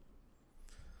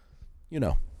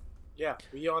 Yeah,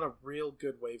 we on a real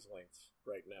good wavelength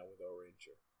right now with O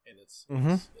Ranger, and it's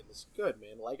good,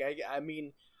 man. Like I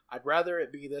mean, I'd rather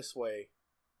it be this way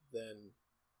than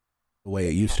The way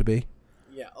it used to be.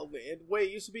 Yeah, the way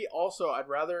it used to be. Also, I'd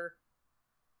rather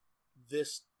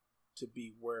this to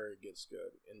be where it gets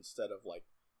good instead of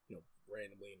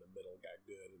randomly in the middle got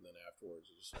good and then afterwards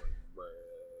it just went.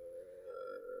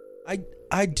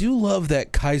 I do love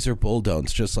that Kaiser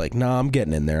Bulldog's just like, nah, I'm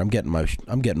getting in there. I'm getting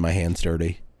my hands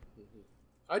dirty.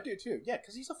 I do too. Yeah,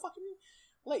 because he's a fucking.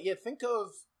 Think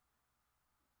of.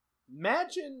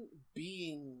 Imagine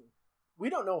being. We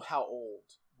don't know how old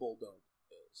Bulldog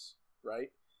is,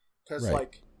 right? Because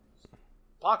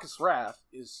Bacchus Wrath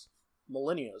is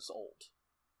millennia's old,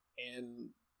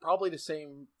 and probably the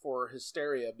same for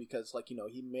Hysteria because, like,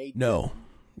 he made No.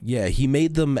 Yeah, he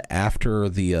made them after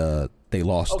they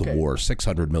lost the Okay. war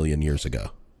 600 million years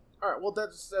ago. All right, well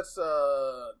that's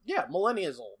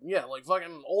millennials old, yeah, like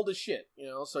fucking old as shit,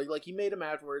 So like he made them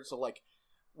afterwards, so like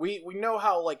we know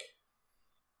how like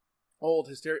old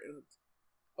Hysteria.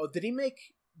 Oh, did he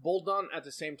make Boldon at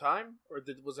the same time, or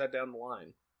was that down the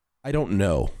line? I don't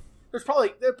know. They're probably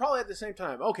at the same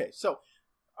time. Okay, so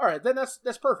all right, then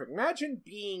that's perfect. Imagine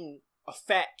being a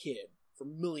fat kid for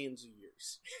millions of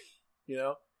years, you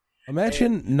know.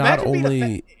 Imagine And not imagine being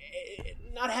only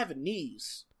not having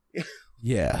knees,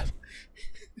 yeah.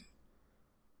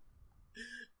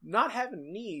 not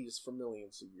having knees for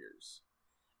millions of years,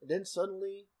 and then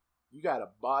suddenly you got a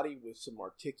body with some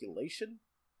articulation.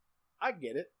 I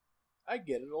get it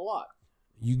a lot.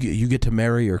 You get to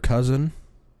marry your cousin.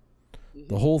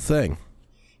 The whole thing.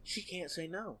 She can't say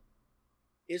no.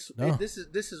 No. This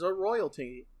is a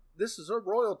royalty. This is a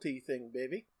royalty thing,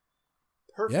 baby.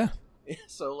 Perfect. Yeah.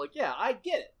 So like, yeah, I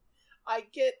get it. I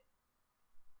get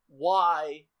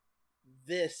why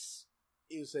this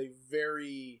is a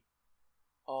very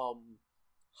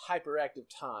hyperactive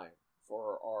time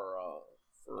for our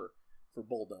for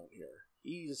Boldon here.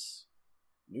 He's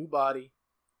new body,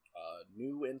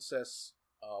 new incest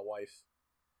wife.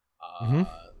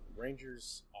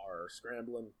 Rangers are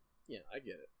scrambling. Yeah, I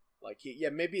get it. Like,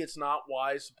 maybe it's not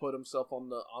wise to put himself on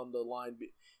the line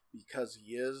because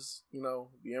he is,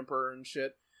 the emperor and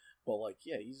shit. But like,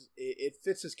 yeah, it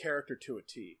fits his character to a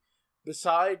T.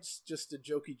 Besides just a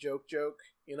jokey joke,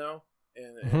 and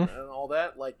all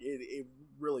that, like it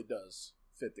really does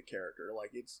fit the character.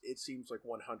 Like it seems like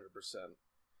 100%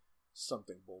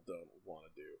 something Boldon would want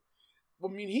to do. I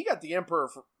mean, he got the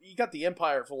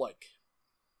Empire for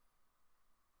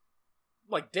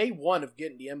like day one of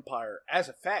getting the Empire as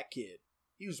a fat kid.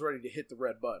 He was ready to hit the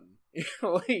red button,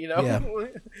 Yeah.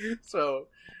 So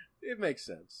it makes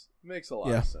sense. It makes a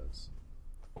lot of sense.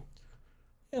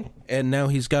 And now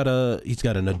he's got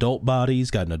an adult body,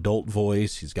 he's got an adult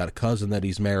voice, he's got a cousin that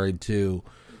he's married to.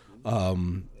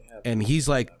 And he's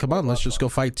like, "Come on, let's just go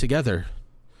fight together."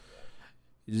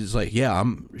 He's like,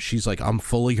 she's like, "I'm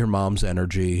full of your mom's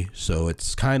energy, so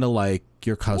it's kind of like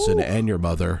your cousin and your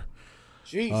mother."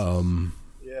 Jesus.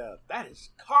 Yeah, that is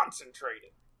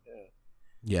concentrated.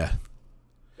 Yeah.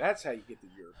 That's how you get the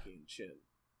European chin.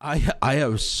 I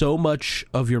have so much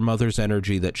of your mother's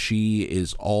energy that she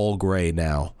is all gray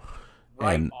now.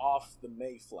 Right And off the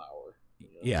Mayflower.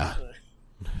 yeah.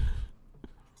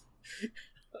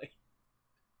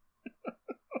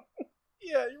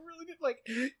 Yeah, you really did. Like,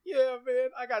 yeah, man,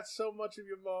 I got so much of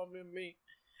your mom in me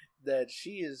that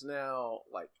she is now,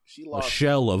 like, she A lost.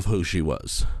 shell of who she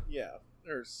was. Yeah,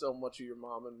 there's so much of your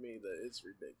mom in me that it's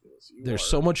ridiculous. There's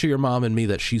so much of your mom in me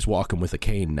that she's walking with a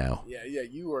cane now. Yeah,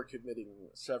 you are committing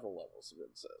several levels of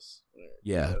incest.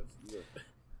 Yeah.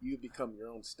 You become your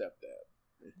own stepdad.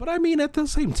 But I mean, at the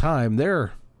same time,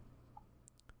 they're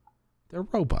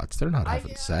robots. They're not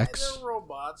having sex. They're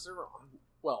robots.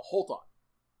 Well, hold on.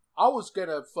 I was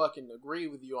gonna fucking agree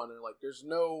with you on it. Like, there's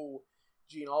no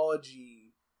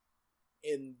genealogy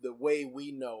in the way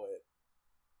we know it,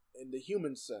 in the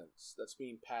human sense, that's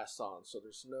being passed on. So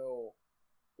there's no,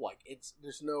 like,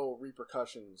 there's no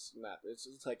repercussions in that. It's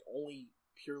like only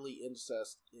purely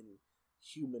incest in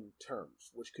human terms,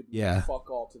 which could be fuck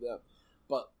all to them.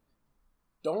 But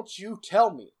don't you tell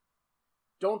me,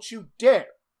 don't you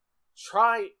dare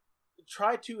try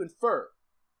to infer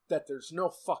that there's no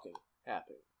fucking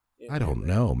happening. I don't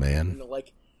know, man.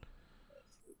 Like,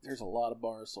 there's a lot of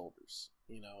bar soldiers,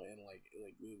 and like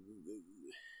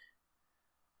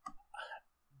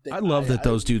I love that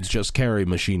those dudes just carry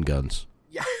machine guns.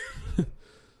 Yeah.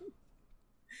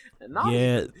 And not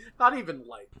even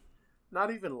like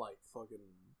fucking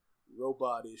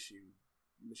robot issue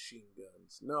machine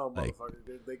guns. No, Like-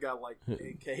 motherfucker, they got like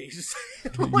AKs.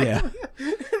 Yeah.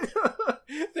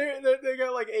 they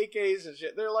got like AKs and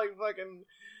shit. They're like fucking.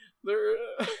 They're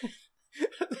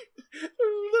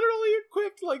literally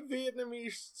equipped like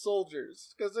Vietnamese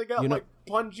soldiers because they got like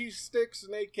bungee sticks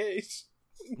and AKs.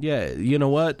 Yeah, you know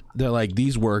what? They're like,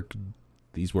 these work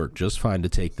just fine to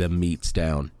take them meats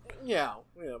down. Yeah.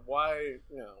 Why?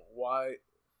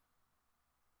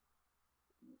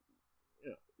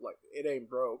 Like, it ain't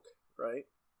broke, right?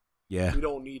 Yeah. We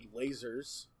don't need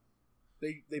lasers.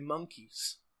 They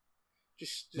monkeys.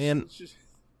 Just Man, just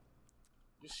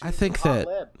I shoot think hot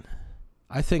that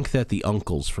lead. the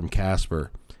uncles from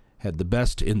Casper had the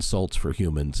best insults for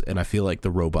humans, and I feel like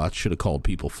the robots should have called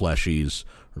people fleshies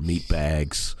or meat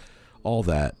bags, all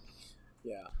that.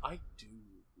 Yeah, I do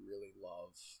really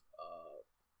love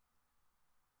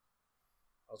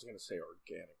I was gonna say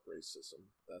organic racism.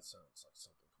 That sounds like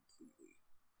something completely.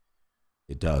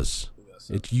 It does. That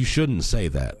sounds, You shouldn't say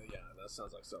that. yeah, that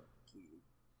sounds like something completely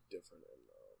different and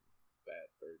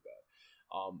bad, very bad.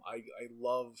 I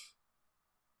love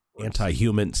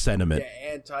Anti-human sentiment.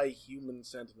 Yeah, anti-human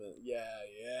sentiment.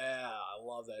 Yeah, I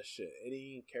love that shit.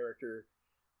 Any character,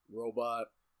 robot,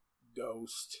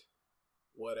 ghost,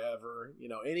 whatever,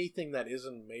 anything that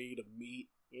isn't made of meat,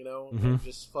 that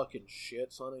just fucking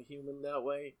shits on a human that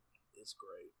way, it's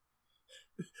great.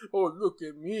 Oh, look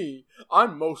at me.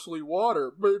 I'm mostly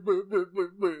water.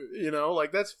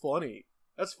 Like, that's funny.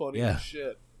 That's funny Yeah. as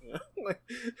shit. Like,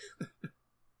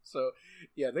 so,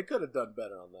 yeah, they could have done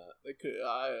better on that. They could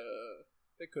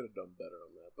have done better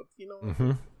on that. But,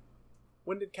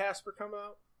 when did Casper come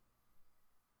out?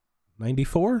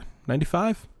 94?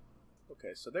 95?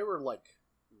 Okay, so they were, like,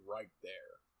 right there.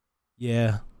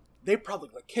 Yeah. They probably,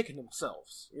 like, kicking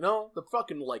themselves, The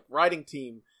fucking, like, writing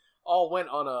team all went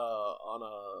on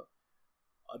a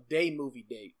day movie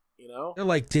date, They're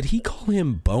like, did he call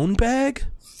him Bone Bag?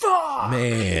 Fuck!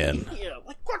 Man. Yeah,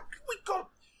 like, what?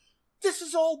 This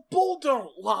is all bulldog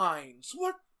lines.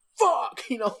 What? Fuck!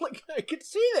 Like, I can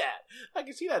see that.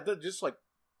 They're just, like,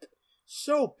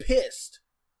 so pissed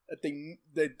that they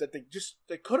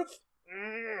could have.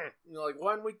 Like,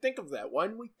 why didn't we think of that?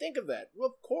 Well,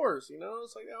 of course,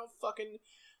 it's like, oh, fucking,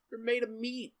 they're made of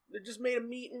meat. They're just made of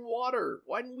meat and water.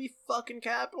 Why didn't we fucking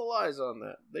capitalize on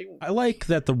that? I like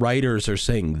that the writers are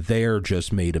saying they're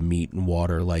just made of meat and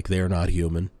water, like they're not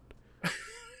human.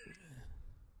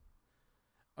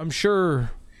 I'm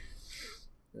sure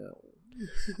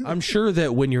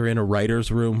that when you're in a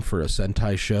writer's room for a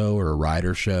Sentai show or a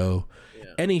rider show,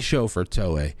 any show for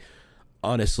Toei,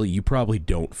 honestly, you probably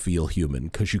don't feel human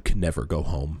because you can never go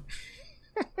home.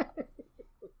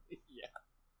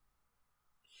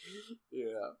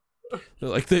 Yeah. They're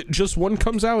like, just one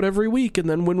comes out every week, and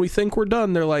then when we think we're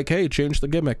done, they're like, hey, change the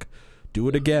gimmick. Do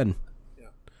it again. Yeah.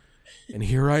 And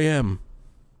here I am.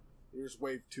 Here's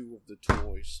wave 2 of the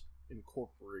toys.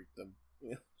 Incorporate them.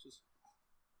 Yeah, just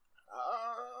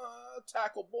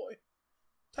tackle boy.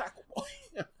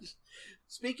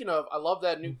 Speaking of, I love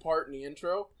that new part in the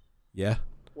intro. Yeah.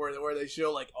 Where they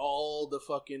show like all the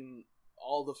fucking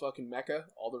mecha,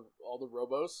 all the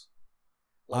robos.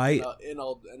 Like in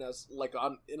a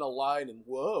line and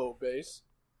whoa base.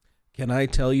 Can I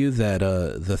tell you that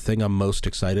the thing I'm most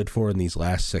excited for in these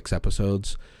last 6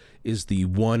 episodes is the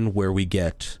one where we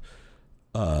get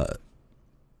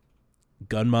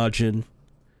Gunmajin,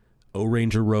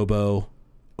 O-Ranger Robo,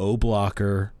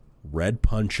 O-Blocker, Red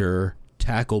Puncher,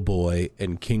 Tackle Boy,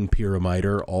 and King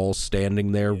Pyramider all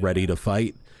standing there ready to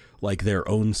fight like their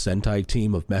own Sentai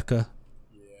team of mecha.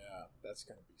 Yeah, that's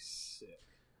gonna be sick.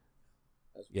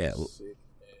 That's Yeah, sick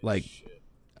as like shit.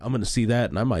 I'm gonna see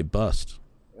that and I might bust.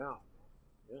 Yeah.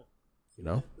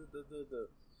 The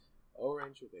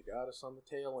O-Ranger, they got us on the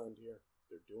tail end here.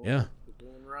 They're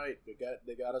doing right.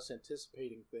 They got us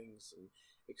anticipating things and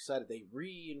excited. They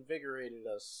reinvigorated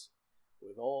us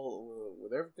with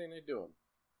everything they're doing.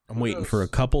 I'm waiting for a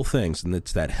couple things, and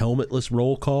it's that helmetless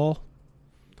roll call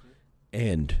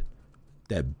and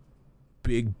that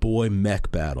big boy mech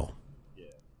battle.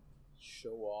 Yeah,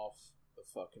 show off the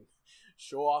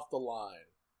line.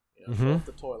 Show off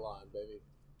the toy line, baby.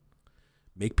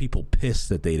 Make people pissed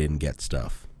that they didn't get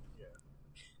stuff.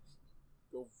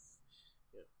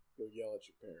 Go yell at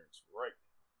your parents, right?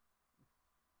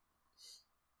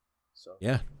 So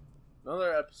Yeah.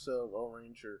 another episode of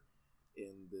O-Ranger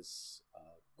in this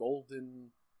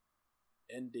golden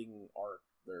ending arc.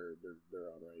 They're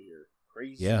on right here.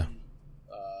 Crazy. Yeah.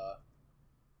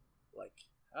 Like,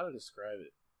 how to describe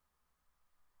it?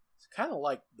 It's kind of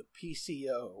like the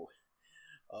PCO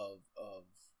of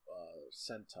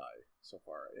Sentai so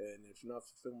far. And if you're not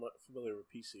familiar with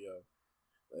PCO,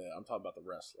 I'm talking about the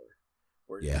wrestler,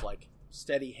 where he's like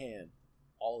steady hand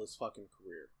all his fucking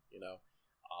career.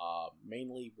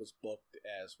 Mainly was booked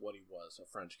as what he was, a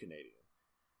French Canadian.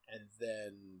 And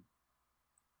then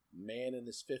man in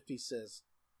his 50s says,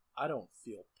 I don't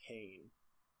feel pain.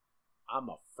 I'm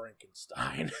a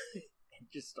Frankenstein. And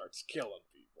just starts killing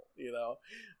people,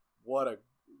 What a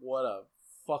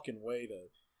fucking way to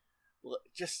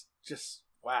just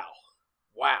wow.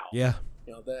 Yeah.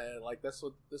 That's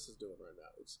what this is doing right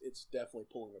now. It's definitely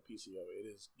pulling a PCO. It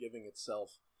is giving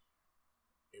itself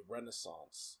a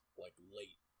renaissance, like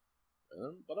late.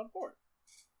 But I'm for it.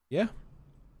 Yeah.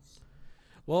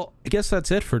 Well, I guess that's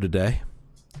it for today.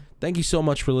 Thank you so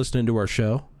much for listening to our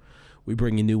show. We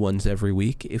bring you new ones every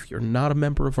week. If you're not a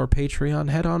member of our Patreon,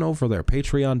 head on over there,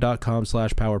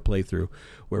 patreon.com/powerplaythrough,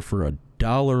 where for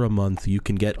 $1 a month, you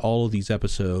can get all of these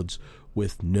episodes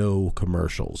with no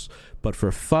commercials. But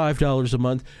for $5 a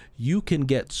month, you can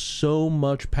get so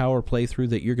much Power Playthrough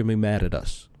that you're gonna be mad at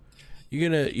us. You're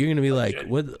gonna be like,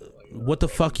 what the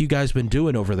fuck you guys been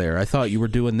doing over there? I thought you were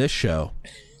doing this show.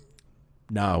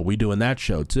 No, we doing that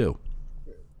show too.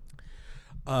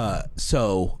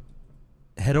 So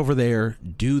head over there,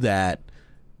 do that,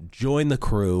 join the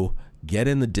crew, get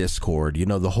in the Discord,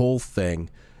 the whole thing.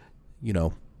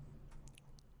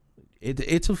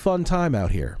 It's a fun time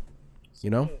out here,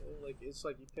 Like it's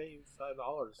like you pay $5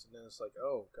 and then it's like,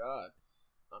 oh god,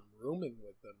 I'm rooming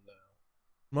with them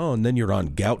now. Oh, and then you're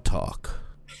on Gout Talk.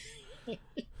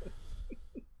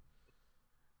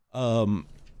 Gout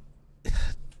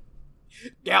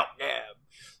gab.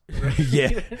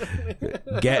 Yeah,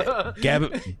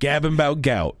 gabbing about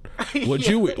gout.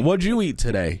 What'd you eat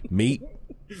today? Meat.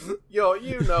 Yo,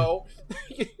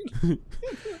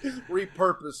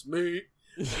 repurpose meat.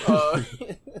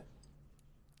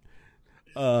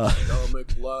 Stomach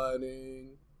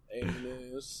lining,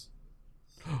 anus,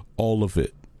 all of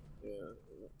it.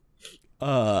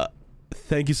 Yeah.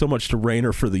 Thank you so much to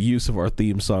Rainer for the use of our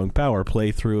theme song, Power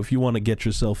Playthrough. If you want to get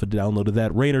yourself a download of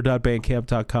that,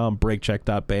 rainer.bandcamp.com,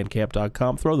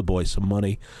 breakcheck.bandcamp.com. Throw the boys some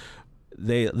money.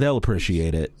 They'll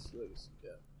appreciate it.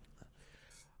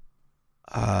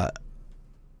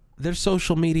 There's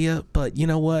social media, but you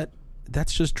know what?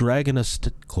 That's just dragging us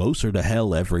closer to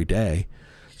hell every day.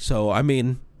 So, I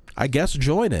mean, I guess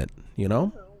join it,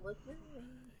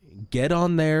 Get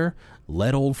on there.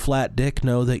 Let old Flat Dick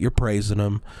know that you're praising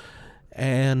him.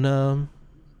 And,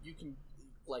 you can,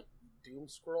 doom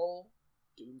scroll,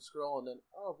 and then,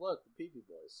 oh, look, the Peepee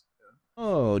Boys. Yeah.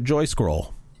 oh, joy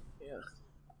scroll. Yeah.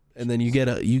 And then you get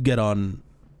on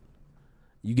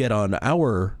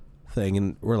our thing,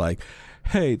 and we're like,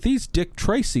 hey, these Dick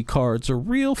Tracy cards are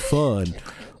real fun.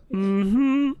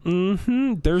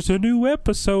 There's a new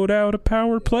episode out of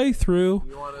Power Playthrough.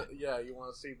 You want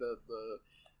to see the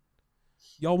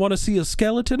Y'all want to see a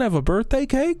skeleton have a birthday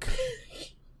cake?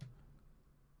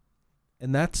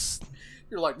 And that's...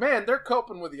 You're like, man, they're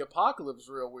coping with the apocalypse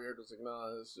real weird. It's like,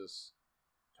 no, it's just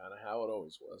kind of how it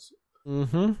always was.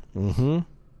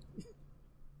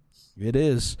 It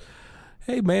is.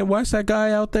 Hey, man, why's that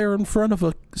guy out there in front of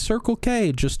a Circle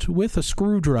K just with a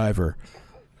screwdriver?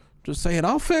 Just saying,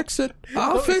 I'll fix it.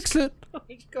 I'll fix it.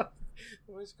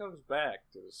 Always comes back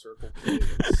to the Circle K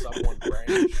with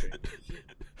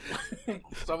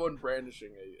someone brandishing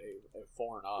a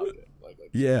foreign object.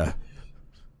 Yeah.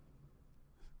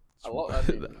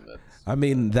 I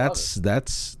mean, that's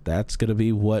gonna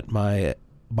be what my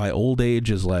old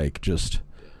age is like. Just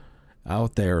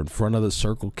out there in front of the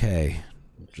Circle K,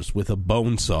 just with a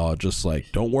bone saw, just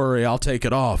like, don't worry, I'll take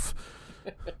it off.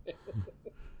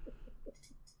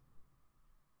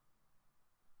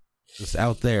 Just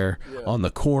out there on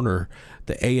the corner,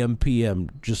 the AM/PM,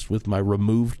 just with my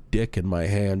removed dick in my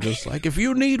hand, just like, if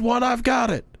you need one, I've got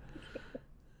it.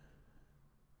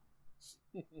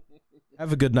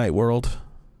 Have a good night, world.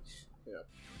 Yeah.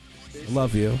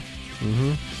 Love you.